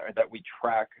 that we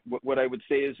track, what I would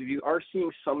say is you are seeing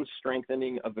some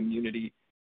strengthening of immunity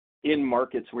in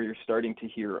markets where you're starting to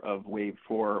hear of wave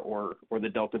 4 or the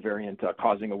Delta variant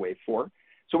causing a wave 4.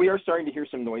 So we are starting to hear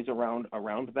some noise around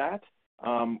that.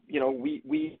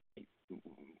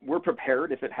 We're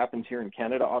prepared if it happens here in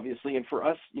Canada, obviously. And for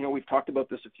us, we've talked about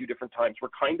this a few different times. We're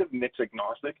kind of mix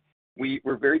agnostic.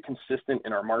 We're very consistent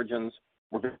in our margins.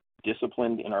 We're very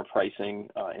disciplined in our pricing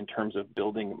in terms of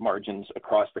building margins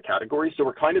across the categories. So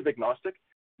we're kind of agnostic.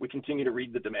 We continue to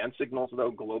read the demand signals,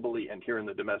 though, globally and here in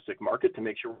the domestic market to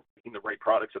make sure we're making the right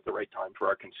products at the right time for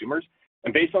our consumers.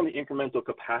 And based on the incremental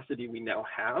capacity we now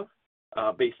have,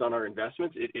 based on our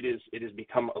investments, it has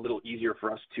become a little easier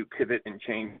for us to pivot and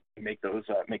change and make those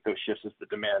shifts as the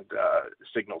demand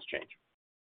signals change.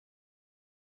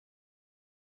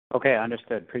 Okay,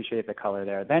 understood. Appreciate the color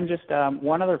there. Then just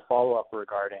one other follow-up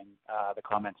regarding the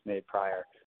comments made prior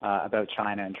about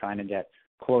China and trying to get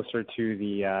closer to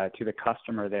the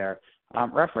customer there.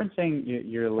 Referencing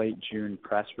your late June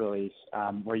press release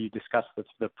where you discussed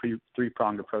the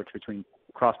three-pronged approach between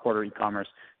cross-border e-commerce,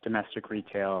 domestic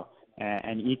retail,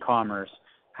 and e-commerce.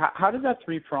 How does that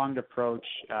three-pronged approach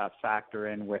factor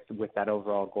in with that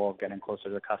overall goal of getting closer to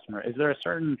the customer? Is there a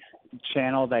certain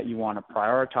channel that you want to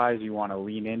prioritize, you want to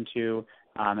lean into,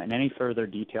 and any further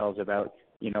details about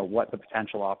what the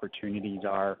potential opportunities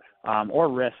are or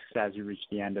risks as you reach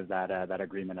the end of that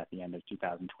agreement at the end of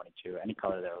 2022? Any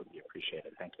color there would be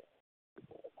appreciated. Thank you.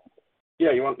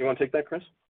 Yeah, you want to take that, Chris?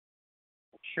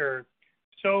 Sure.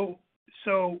 So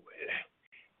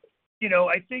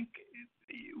I think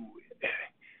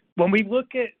when we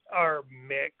look at our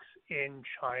mix in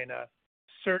China,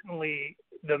 certainly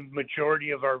the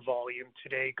majority of our volume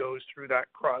today goes through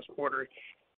that cross-border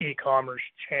e-commerce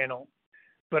channel.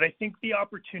 But I think the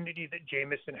opportunity that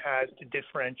Jamieson has to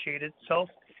differentiate itself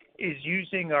is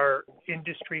using our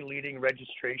industry-leading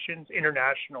registrations,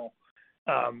 international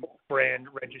brand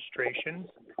registrations,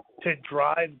 to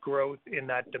drive growth in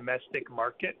that domestic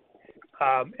market.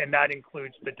 And that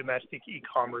includes the domestic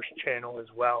e-commerce channel as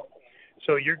well.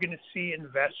 So you're going to see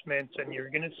investments and you're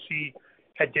going to see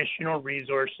additional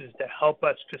resources to help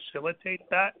us facilitate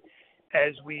that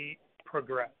as we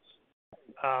progress.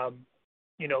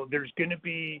 There's going to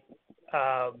be,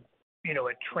 a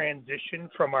transition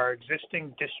from our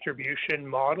existing distribution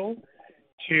model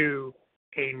to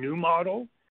a new model.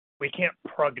 We can't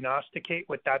prognosticate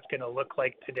what that's going to look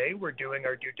like today. We're doing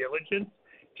our due diligence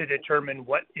to determine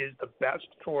what is the best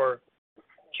for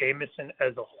Jamieson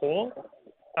as a whole,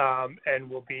 and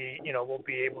we'll be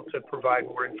able to provide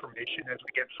more information as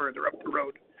we get further up the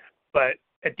road. But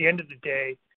at the end of the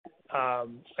day,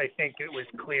 I think it was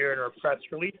clear in our press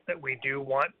release that we do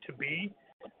want to be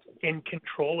in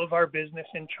control of our business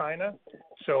in China.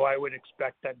 So I would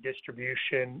expect that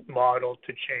distribution model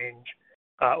to change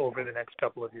over the next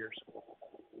couple of years.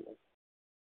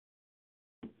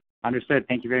 Understood.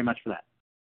 Thank you very much for that.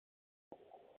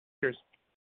 Cheers.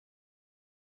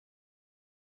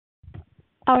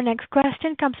 Our next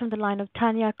question comes from the line of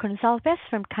Tanya Gonsalves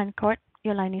from Canaccord.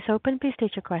 Your line is open. Please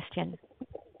state your question.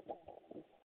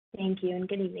 Thank you, and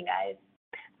good evening, guys.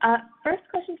 First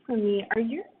question for me, are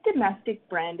your domestic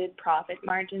branded profit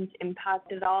margins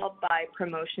impacted at all by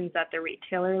promotions at the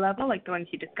retailer level, like the ones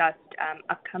you discussed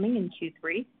upcoming in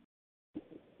Q3?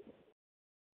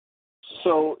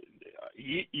 So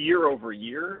year over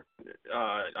year,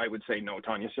 I would say no,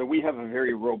 Tanya. So we have a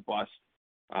very robust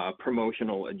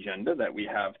promotional agenda that we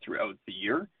have throughout the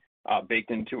year,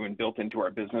 baked into and built into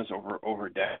our business over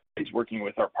decades, working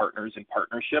with our partners in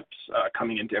partnerships,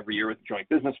 coming into every year with a joint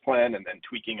business plan and then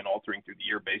tweaking and altering through the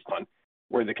year based on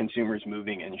where the consumer is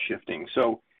moving and shifting.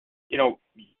 So,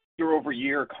 year over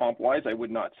year comp-wise, I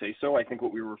would not say so. I think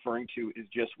what we were referring to is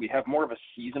just we have more of a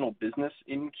seasonal business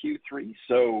in Q3.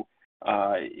 So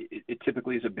it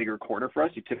typically is a bigger quarter for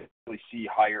us. You typically see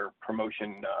higher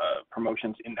promotions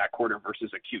in that quarter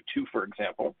versus a Q2, for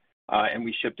example. And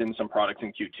we shipped in some products in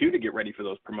Q2 to get ready for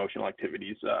those promotional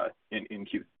activities in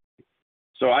Q3.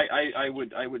 So I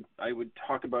would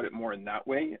talk about it more in that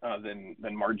way than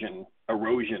margin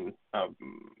erosion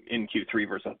in Q3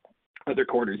 versus other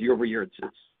quarters. Year over year, it's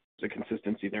a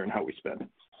consistency there in how we spend.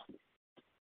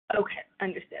 Okay,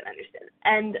 understood.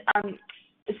 And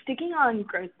sticking on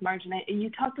gross margin, you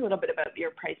talked a little bit about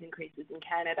your price increases in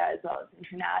Canada as well as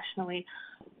internationally.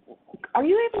 Are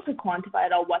you able to quantify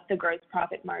at all what the gross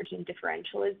profit margin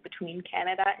differential is between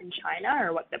Canada and China,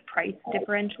 or what the price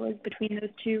differential is between those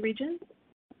two regions?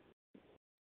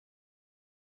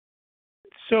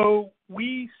 So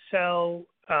we sell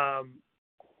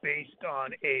based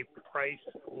on a price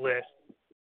list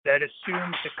that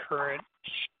assumes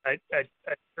a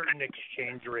certain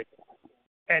exchange rate.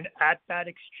 And at that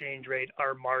exchange rate,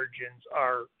 our margins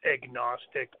are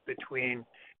agnostic between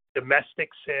domestic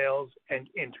sales and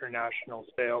international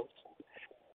sales.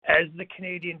 As the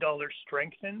Canadian dollar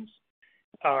strengthens,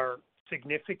 our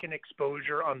significant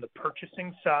exposure on the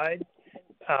purchasing side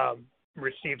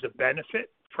receives a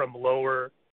benefit from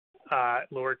lower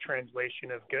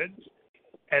translation of goods,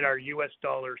 and our U.S.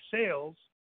 dollar sales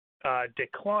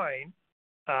decline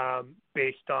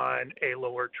based on a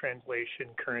lower translation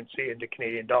currency into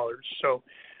Canadian dollars. So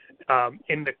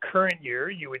in the current year,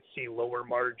 you would see lower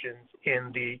margins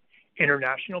in the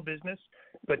international business,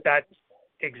 but that's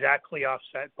exactly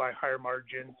offset by higher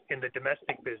margins in the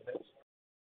domestic business.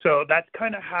 So that's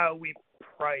kind of how we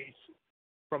price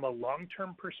from a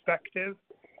long-term perspective.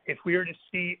 If we were to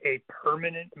see a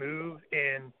permanent move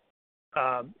in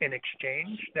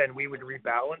exchange, then we would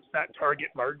rebalance that target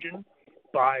margin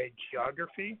by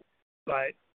geography.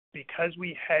 But because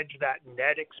we hedge that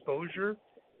net exposure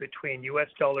between U.S.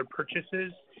 dollar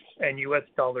purchases and U.S.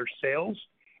 dollar sales,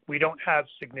 we don't have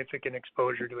significant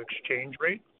exposure to exchange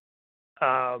rates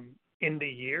in the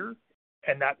year,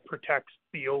 and that protects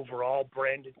the overall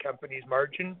branded company's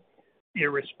margin,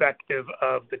 irrespective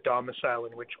of the domicile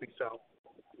in which we sell.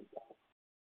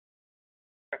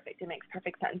 Perfect. It makes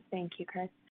perfect sense. Thank you, Chris.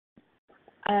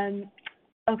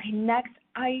 Okay, next,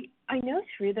 I know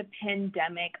through the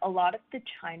pandemic, a lot of the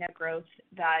China growth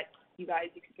that you guys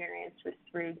experienced was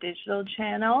through digital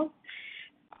channels.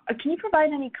 Can you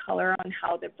provide any color on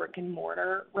how the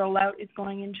brick-and-mortar rollout is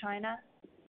going in China?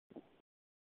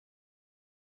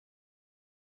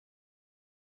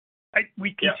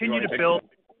 We continue to build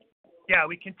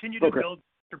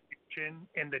distribution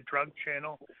in the drug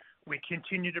channel. We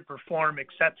continue to perform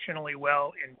exceptionally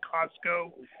well in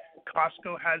Costco.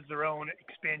 Costco has their own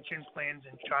expansion plans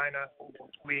in China.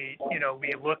 We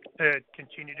look to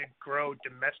continue to grow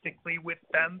domestically with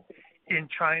them in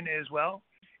China as well.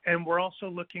 And we're also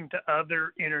looking to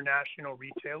other international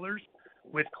retailers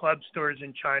with club stores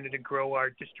in China to grow our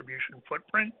distribution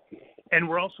footprint. And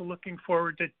we're also looking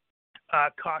forward to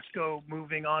Costco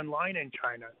moving online in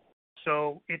China.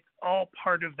 So it's all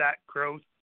part of that growth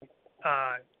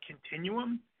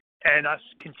continuum and us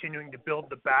continuing to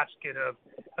build the basket of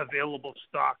available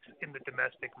stocks in the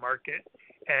domestic market.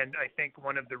 And I think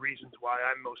one of the reasons why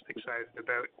I'm most excited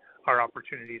about our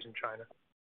opportunities in China.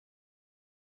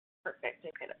 Perfect.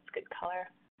 Okay, that's good color.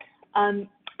 And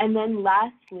then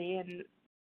lastly, and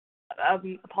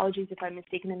apologies if I'm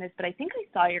mistaken in this, but I think I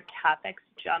saw your CapEx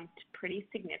jumped pretty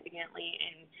significantly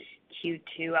in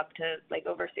Q2 up to like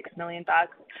over $6 million.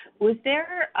 Was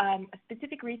there a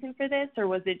specific reason for this, or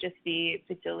was it just the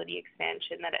facility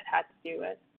expansion that it had to do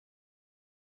with?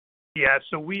 Yeah,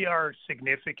 so we are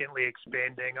significantly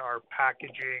expanding our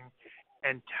packaging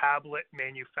and tablet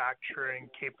manufacturing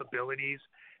capabilities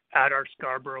at our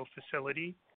Scarborough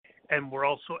facility, and we're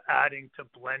also adding to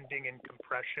blending and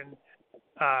compression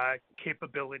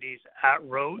capabilities at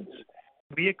Rhodes.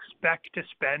 We expect to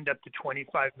spend up to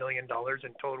 $25 million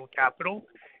in total capital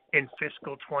in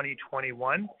fiscal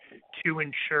 2021 to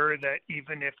ensure that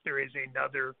even if there is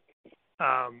another,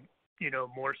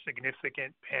 more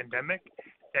significant pandemic,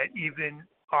 that even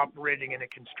operating in a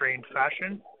constrained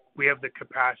fashion, we have the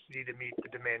capacity to meet the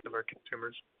demands of our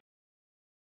consumers.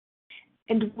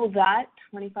 And will that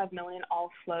 $25 million all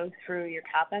flow through your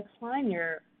CapEx line,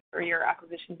 your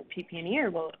acquisitions of PP&E, or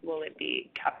will it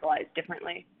be capitalized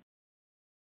differently?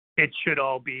 It should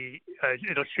all be.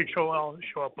 It should show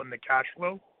up on the cash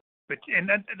flow, and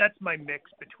that's my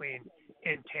mix between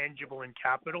intangible and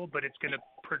capital. But it's going to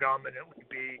predominantly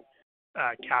be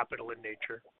capital in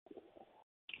nature.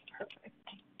 Perfect.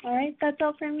 All right, that's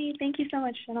all for me. Thank you so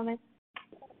much, gentlemen.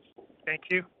 Thank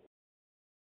you.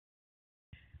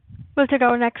 We'll take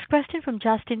our next question from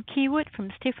Justin Keywood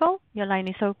from Stifel. Your line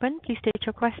is open. Please state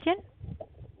your question.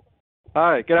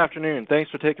 Hi, good afternoon. Thanks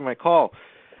for taking my call.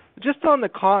 Just on the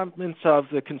comments of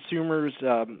the consumers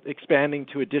expanding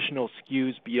to additional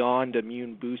SKUs beyond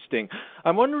immune boosting,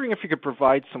 I'm wondering if you could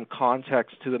provide some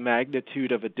context to the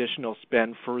magnitude of additional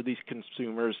spend for these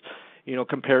consumers,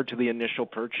 compared to the initial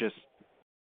purchase.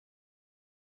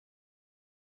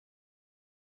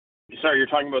 Sorry, you're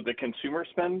talking about the consumer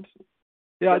spend?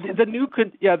 Yeah, the new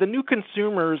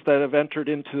consumers that have entered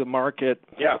into the market,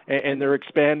 and they're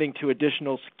expanding to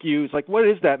additional SKUs. Like, what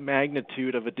is that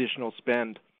magnitude of additional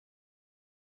spend?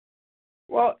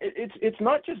 Well, it's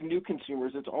not just new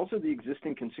consumers; it's also the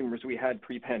existing consumers we had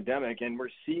pre-pandemic, and we're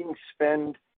seeing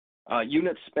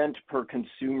units spent per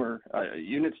consumer or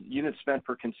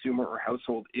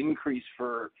household increase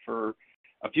for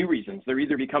a few reasons. They're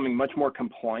either becoming much more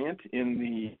compliant in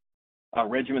the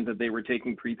regimen that they were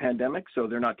taking pre-pandemic, so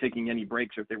they're not taking any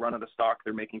breaks. Or if they run out of stock,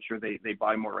 they're making sure they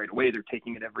buy more right away. They're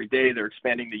taking it every day. They're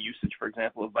expanding the usage, for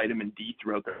example, of vitamin D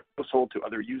throughout their household to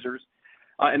other users,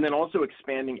 and then also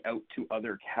expanding out to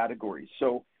other categories.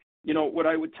 So, what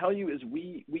I would tell you is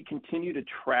we continue to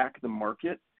track the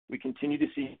market. We continue to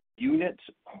see units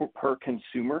per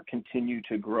consumer continue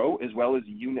to grow, as well as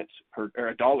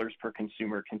dollars per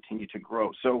consumer continue to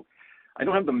grow. So I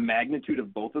don't have the magnitude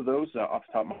of both of those off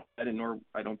the top of my head, and nor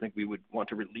I don't think we would want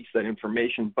to release that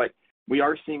information. But we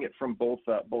are seeing it from both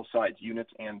sides, units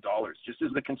and dollars. Just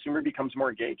as the consumer becomes more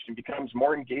engaged and becomes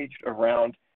more engaged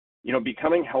around,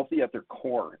 becoming healthy at their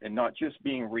core and not just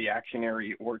being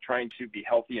reactionary or trying to be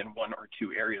healthy in one or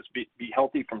two areas. Be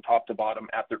healthy from top to bottom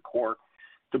at their core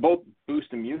to both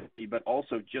boost immunity, but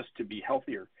also just to be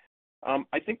healthier.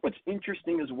 I think what's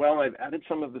interesting as well, I've added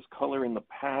some of this color in the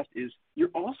past, is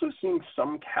you're also seeing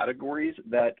some categories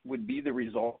that would be the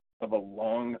result of a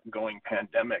long-going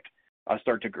pandemic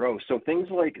start to grow. So things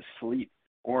like sleep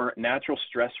or natural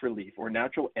stress relief or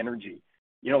natural energy,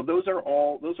 those are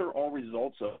all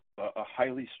results of a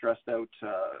highly stressed out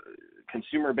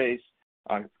consumer base,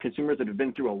 consumers that have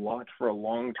been through a lot for a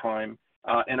long time.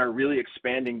 And are really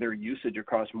expanding their usage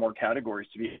across more categories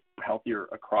to be healthier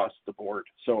across the board.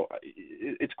 So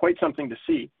it's quite something to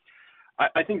see.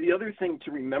 I think the other thing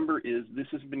to remember is this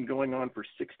has been going on for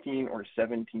 16 or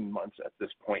 17 months at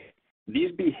this point.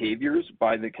 These behaviors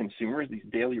by the consumers, these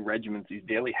daily regimens, these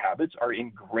daily habits are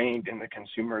ingrained in the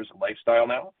consumer's lifestyle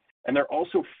now. and they're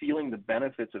also feeling the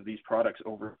benefits of these products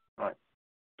over time.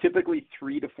 Typically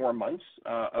 3 to 4 months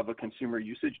of a consumer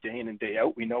usage day in and day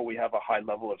out, we know we have a high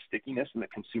level of stickiness and the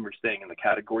consumer staying in the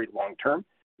category long term.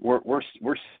 We're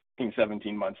seeing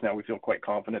 17 months now. We feel quite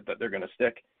confident that they're going to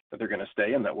stick, that they're going to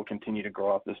stay, and that we'll continue to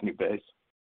grow off this new base.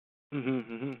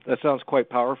 That sounds quite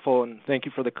powerful, and thank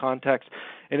you for the context.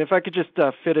 And if I could just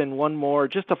fit in one more,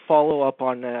 just to follow up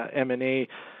on M&A.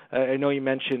 I know you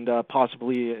mentioned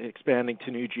possibly expanding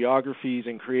to new geographies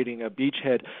and creating a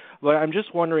beachhead, but I'm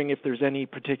just wondering if there's any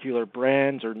particular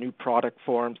brands or new product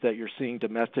forms that you're seeing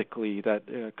domestically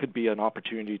that could be an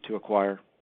opportunity to acquire.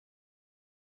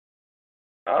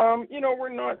 We're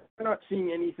not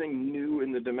seeing anything new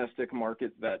in the domestic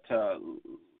market that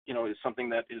is something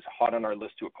that is hot on our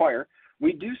list to acquire.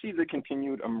 We do see the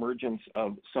continued emergence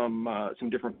of some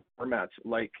different formats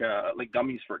like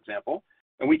gummies, for example.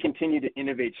 And we continue to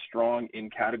innovate strong in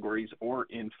categories or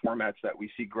in formats that we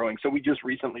see growing. So we just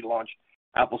recently launched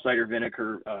apple cider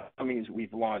vinegar gummies.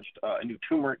 We've launched a new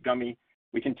turmeric gummy.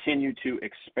 We continue to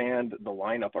expand the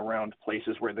lineup around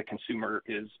places where the consumer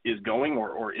is going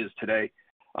or is today.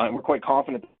 We're quite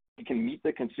confident that we can meet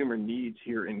the consumer needs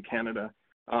here in Canada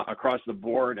across the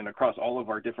board and across all of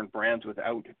our different brands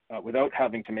without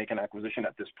having to make an acquisition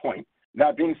at this point.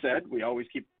 That being said, we always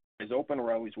keep is open.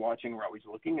 We're always watching. We're always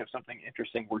looking. If something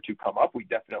interesting were to come up, we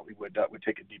definitely would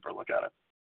take a deeper look at it.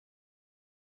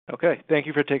 Okay. Thank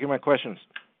you for taking my questions.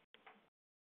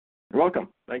 You're welcome.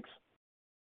 Thanks.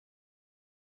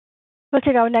 We'll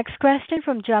take our next question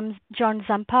from John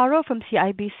Zamparo from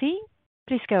CIBC.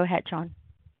 Please go ahead, John.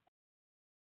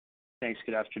 Thanks.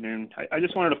 Good afternoon. I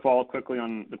just wanted to follow quickly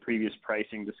on the previous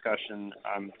pricing discussion.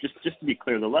 Just to be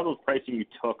clear, the level of pricing you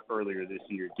took earlier this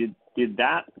year, did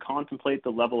that contemplate the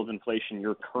level of inflation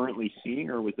you're currently seeing,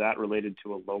 or was that related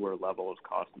to a lower level of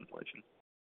cost inflation?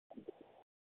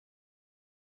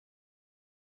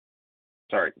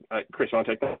 Sorry, Chris, you want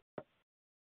to take that?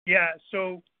 Yeah.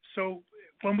 So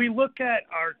when we look at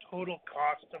our total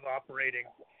cost of operating,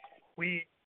 we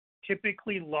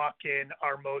typically lock in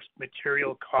our most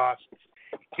material costs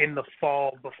in the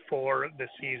fall before the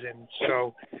season.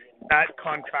 So that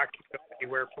contract is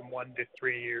anywhere from 1 to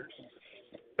 3 years.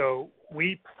 So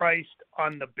we priced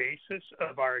on the basis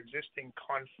of our existing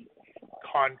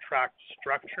contract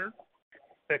structure.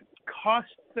 The costs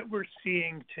that we're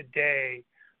seeing today,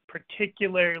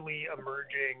 particularly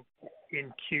emerging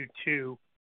in Q2,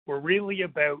 were really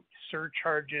about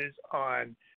surcharges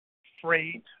on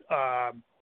freight,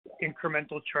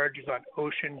 incremental charges on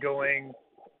ocean-going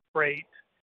freight,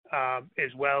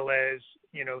 as well as,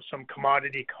 some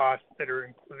commodity costs that are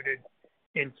included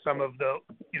in some of the,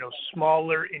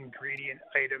 smaller ingredient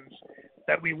items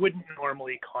that we wouldn't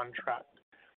normally contract.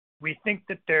 We think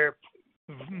that they're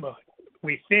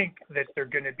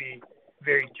going to be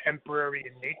very temporary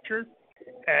in nature,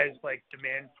 as like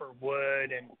demand for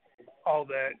wood and all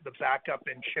the backup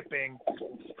and shipping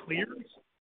clears.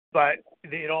 But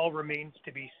it all remains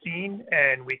to be seen,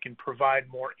 and we can provide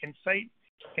more insight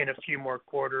in a few more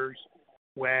quarters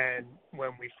when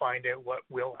we find out what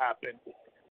will happen.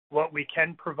 What we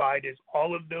can provide is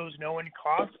all of those known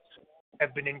costs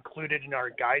have been included in our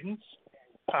guidance,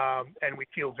 and we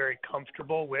feel very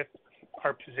comfortable with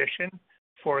our position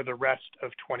for the rest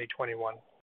of 2021.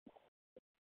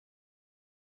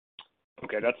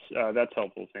 Okay, that's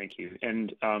helpful. Thank you.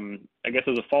 And I guess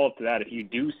as a follow-up to that, if you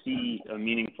do see a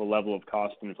meaningful level of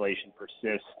cost inflation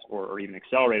persist or even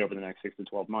accelerate over the next 6 to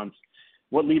 12 months,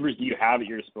 what levers do you have at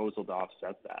your disposal to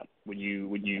offset that? Would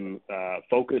you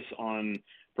focus on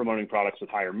promoting products with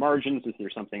higher margins? Is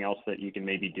there something else that you can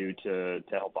maybe do to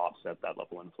help offset that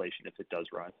level of inflation if it does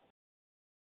rise?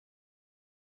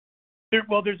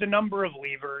 There's a number of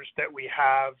levers that we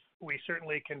have. We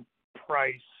certainly can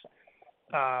price.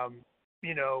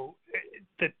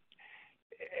 That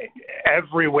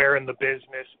everywhere in the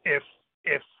business, if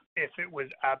it was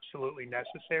absolutely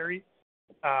necessary,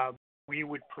 we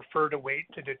would prefer to wait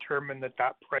to determine that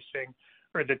pricing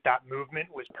or that movement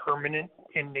was permanent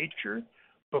in nature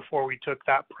before we took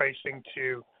that pricing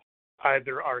to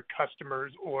either our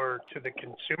customers or to the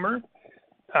consumer.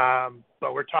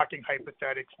 But we're talking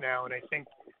hypothetics now, and I think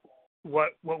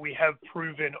what we have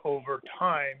proven over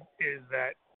time is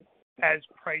that as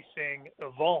pricing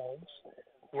evolves,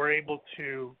 we're able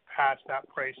to pass that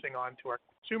pricing on to our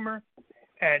consumer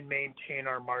and maintain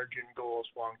our margin goals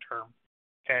long term.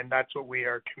 And that's what we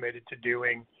are committed to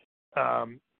doing,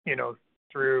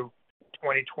 through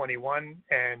 2021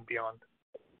 and beyond.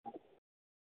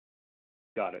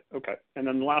 Got it. Okay. And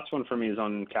then the last one for me is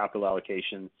on capital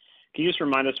allocation. Can you just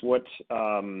remind us what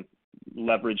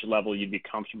leverage level you'd be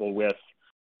comfortable with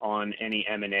on any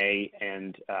M&A,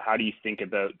 and how do you think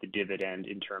about the dividend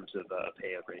in terms of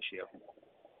payout ratio?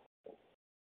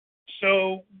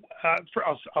 So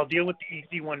I'll deal with the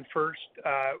easy one first.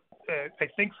 I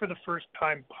think for the first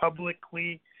time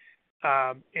publicly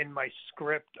in my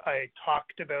script, I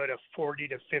talked about a 40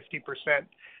 to 50%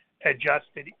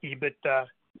 adjusted EBITDA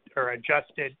or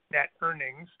adjusted net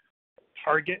earnings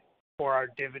target for our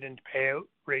dividend payout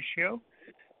ratio.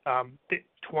 The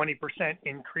 20%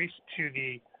 increase to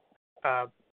the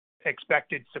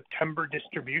expected September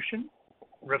distribution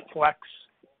reflects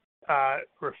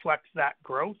that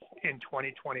growth in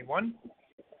 2021,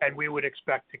 and we would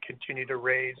expect to continue to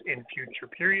raise in future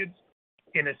periods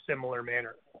in a similar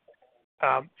manner.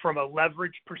 From a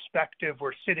leverage perspective,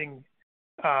 we're sitting,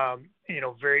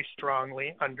 very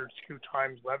strongly under 2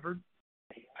 times levered.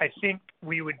 I think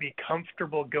we would be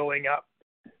comfortable going up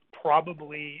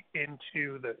probably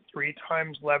into the 3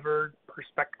 times levered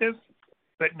perspective,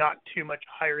 but not too much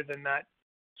higher than that,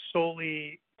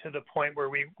 solely to the point where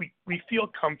we feel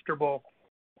comfortable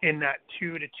in that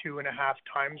 2 to 2.5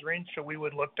 times range. So we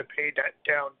would look to pay debt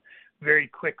down very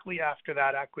quickly after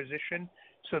that acquisition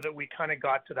so that we kind of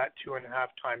got to that 2.5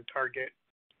 time target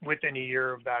within a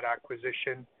year of that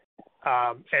acquisition.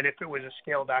 And if it was a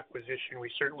scaled acquisition,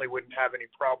 we certainly wouldn't have any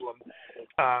problem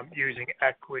using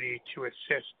equity to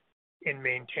assist in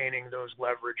maintaining those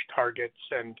leverage targets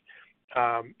and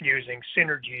using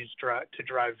synergies to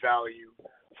drive value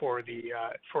for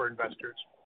investors.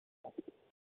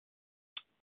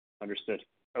 Understood.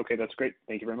 Okay, that's great.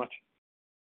 Thank you very much.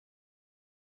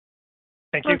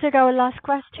 Thank you. We'll take our last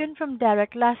question from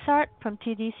Derek Lessard from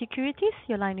TD Securities.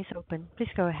 Your line is open. Please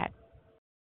go ahead.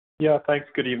 Yeah, thanks.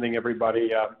 Good evening,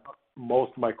 everybody.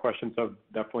 Most of my questions have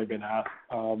definitely been asked.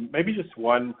 Maybe just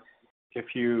one, if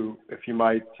you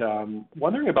might.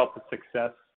 Wondering about the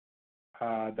success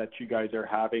that you guys are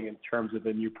having in terms of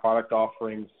the new product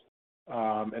offerings,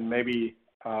 and maybe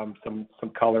some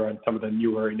color on some of the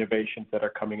newer innovations that are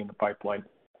coming in the pipeline.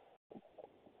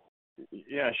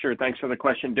 Yeah, sure. Thanks for the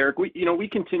question, Derek. We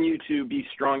continue to be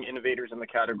strong innovators in the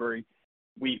category.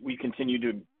 We continue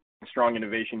to strong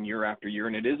innovation year after year,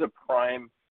 and it is a prime,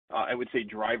 I would say,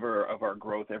 driver of our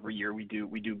growth every year. We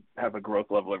do have a growth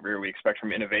level every year we expect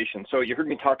from innovation. So you heard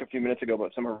me talk a few minutes ago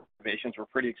about some of our innovations. We're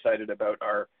pretty excited about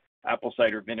our apple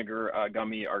cider vinegar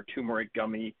gummy, our turmeric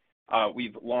gummy.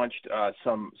 We've launched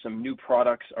some new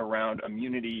products around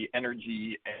immunity,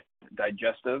 energy, and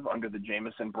digestive under the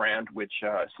Jameson brand, which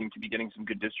seem to be getting some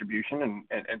good distribution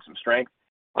and some strength.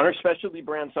 On our specialty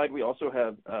brand side, we also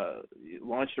have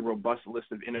launched a robust list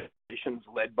of innovations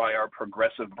led by our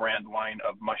Progressive brand line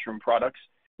of mushroom products,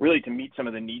 really to meet some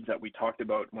of the needs that we talked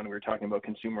about when we were talking about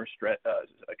consumer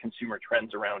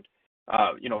trends around,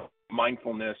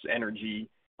 mindfulness, energy,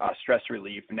 stress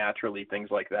relief, naturally, things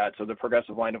like that. So the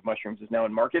Progressive line of mushrooms is now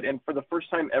in market. And for the first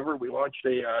time ever, we launched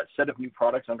a set of new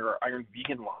products under our Iron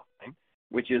Vegan line,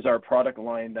 which is our product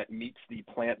line that meets the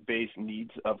plant-based needs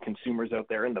of consumers out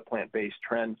there and the plant-based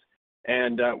trends.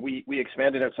 And we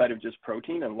expanded outside of just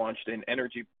protein and launched an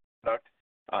energy product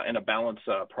and a balance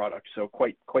product. So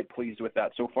quite pleased with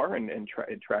that so far and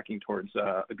tracking towards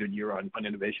a good year on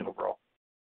innovation overall.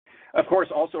 Of course,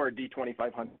 also our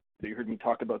D2500, you heard me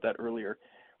talk about that earlier.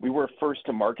 We were first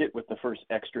to market with the first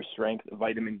extra strength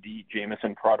vitamin D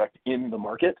Jameson product in the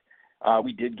market.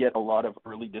 We did get a lot of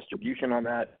early distribution on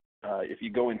that. If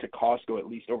you go into Costco, at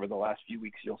least over the last few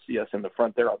weeks, you'll see us in the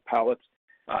front there on pallets,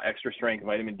 extra strength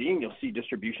vitamin D, and you'll see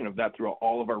distribution of that through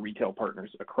all of our retail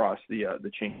partners across the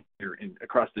chain here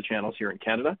across the channels here in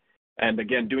Canada. And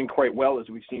again, doing quite well as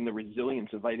we've seen the resilience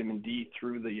of vitamin D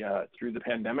through the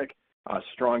pandemic,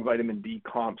 strong vitamin D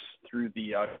comps through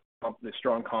the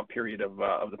strong comp period of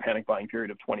the panic buying period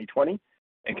of 2020,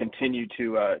 and continue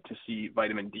to see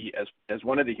vitamin D as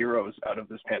one of the heroes out of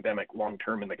this pandemic long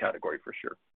term in the category for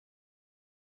sure.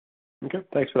 Okay,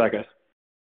 thanks for that, guys.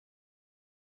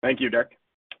 Thank you, Derek.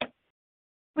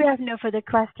 We have no further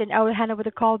question. I will hand over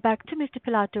the call back to Mr.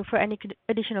 Pilato for any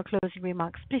additional closing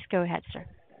remarks. Please go ahead, sir.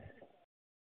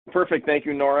 Perfect. Thank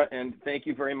you, Nora, and thank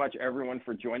you very much, everyone,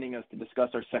 for joining us to discuss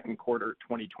our second quarter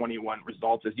 2021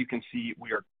 results. As you can see,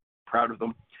 we are proud of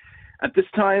them. At this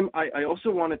time, I also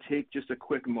want to take just a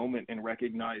quick moment and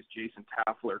recognize Jason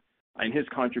Taffler and his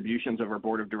contributions of our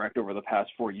board of directors over the past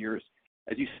 4 years.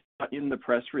 As you saw in the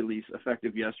press release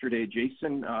effective yesterday,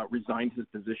 Jason resigned his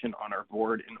position on our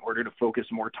board in order to focus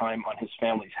more time on his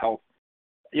family's health.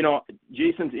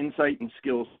 Jason's insight and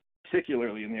skills,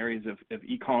 particularly in the areas of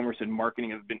e-commerce and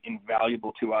marketing, have been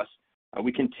invaluable to us.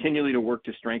 We continually to work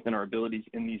to strengthen our abilities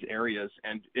in these areas.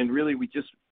 And really, we just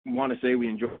want to say we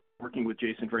enjoy working with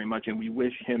Jason very much, and we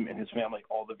wish him and his family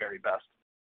all the very best.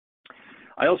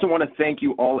 I also want to thank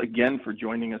you all again for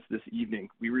joining us this evening.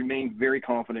 We remain very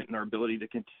confident in our ability to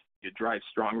continue to drive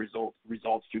strong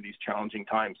results through these challenging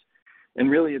times. And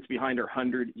really, it's behind our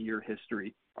 100-year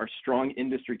history, our strong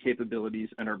industry capabilities,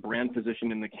 and our brand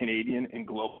position in the Canadian and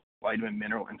global vitamin,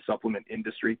 mineral, and supplement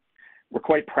industry. We're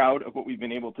quite proud of what we've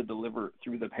been able to deliver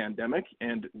through the pandemic,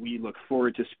 and we look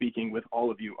forward to speaking with all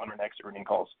of you on our next earnings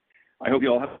calls. I hope you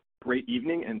all have a great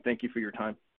evening, and thank you for your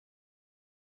time.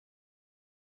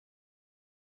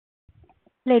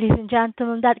 Ladies and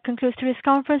gentlemen, that concludes today's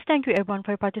conference. Thank you everyone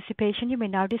for your participation. You may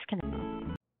now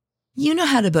disconnect. You know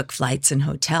how to book flights and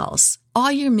hotels.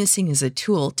 All you're missing is a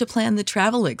tool to plan the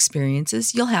travel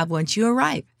experiences you'll have once you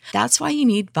arrive. That's why you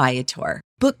need Viator.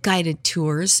 Book guided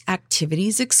tours,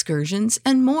 activities, excursions,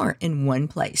 and more in one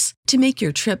place to make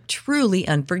your trip truly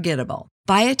unforgettable.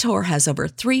 Viator has over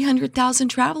 300,000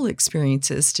 travel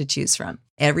experiences to choose from.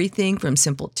 Everything from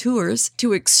simple tours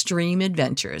to extreme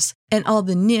adventures and all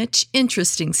the niche,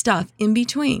 interesting stuff in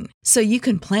between. So you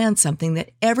can plan something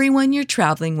that everyone you're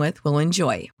traveling with will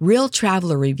enjoy. Real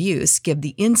traveler reviews give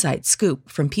the inside scoop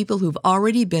from people who've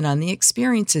already been on the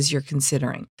experiences you're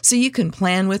considering. So you can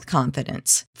plan with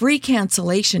confidence. Free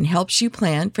cancellation helps you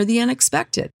plan for the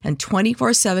unexpected. And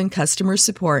 24/7 customer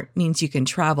support means you can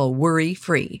travel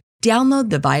worry-free. Download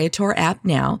the Viator app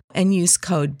now and use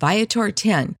code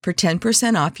Viator10 for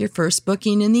 10% off your first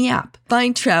booking in the app.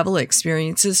 Find travel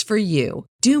experiences for you.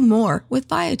 Do more with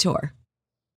Viator.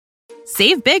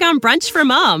 Save big on brunch for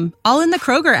mom, all in the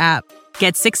Kroger app.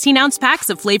 Get 16-ounce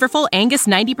packs of flavorful Angus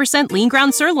 90% lean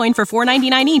ground sirloin for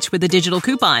 $4.99 each with a digital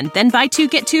coupon. Then buy 2,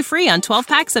 get 2 free on 12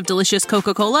 packs of delicious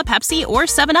Coca-Cola, Pepsi, or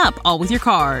 7-Up, all with your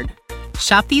card.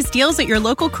 Shop these deals at your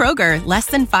local Kroger, less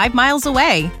than 5 miles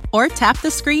away. Or tap the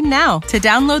screen now to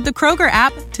download the Kroger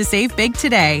app to save big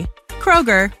today.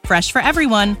 Kroger, fresh for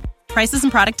everyone. Prices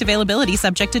and product availability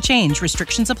subject to change.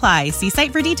 Restrictions apply. See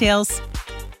site for details.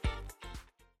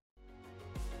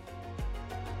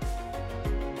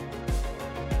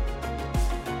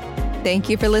 Thank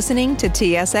you for listening to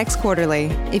TSX Quarterly.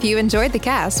 If you enjoyed the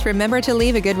cast, remember to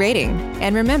leave a good rating.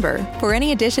 And remember, for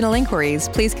any additional inquiries,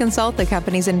 please consult the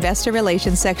company's investor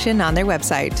relations section on their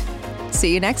website.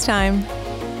 See you next time.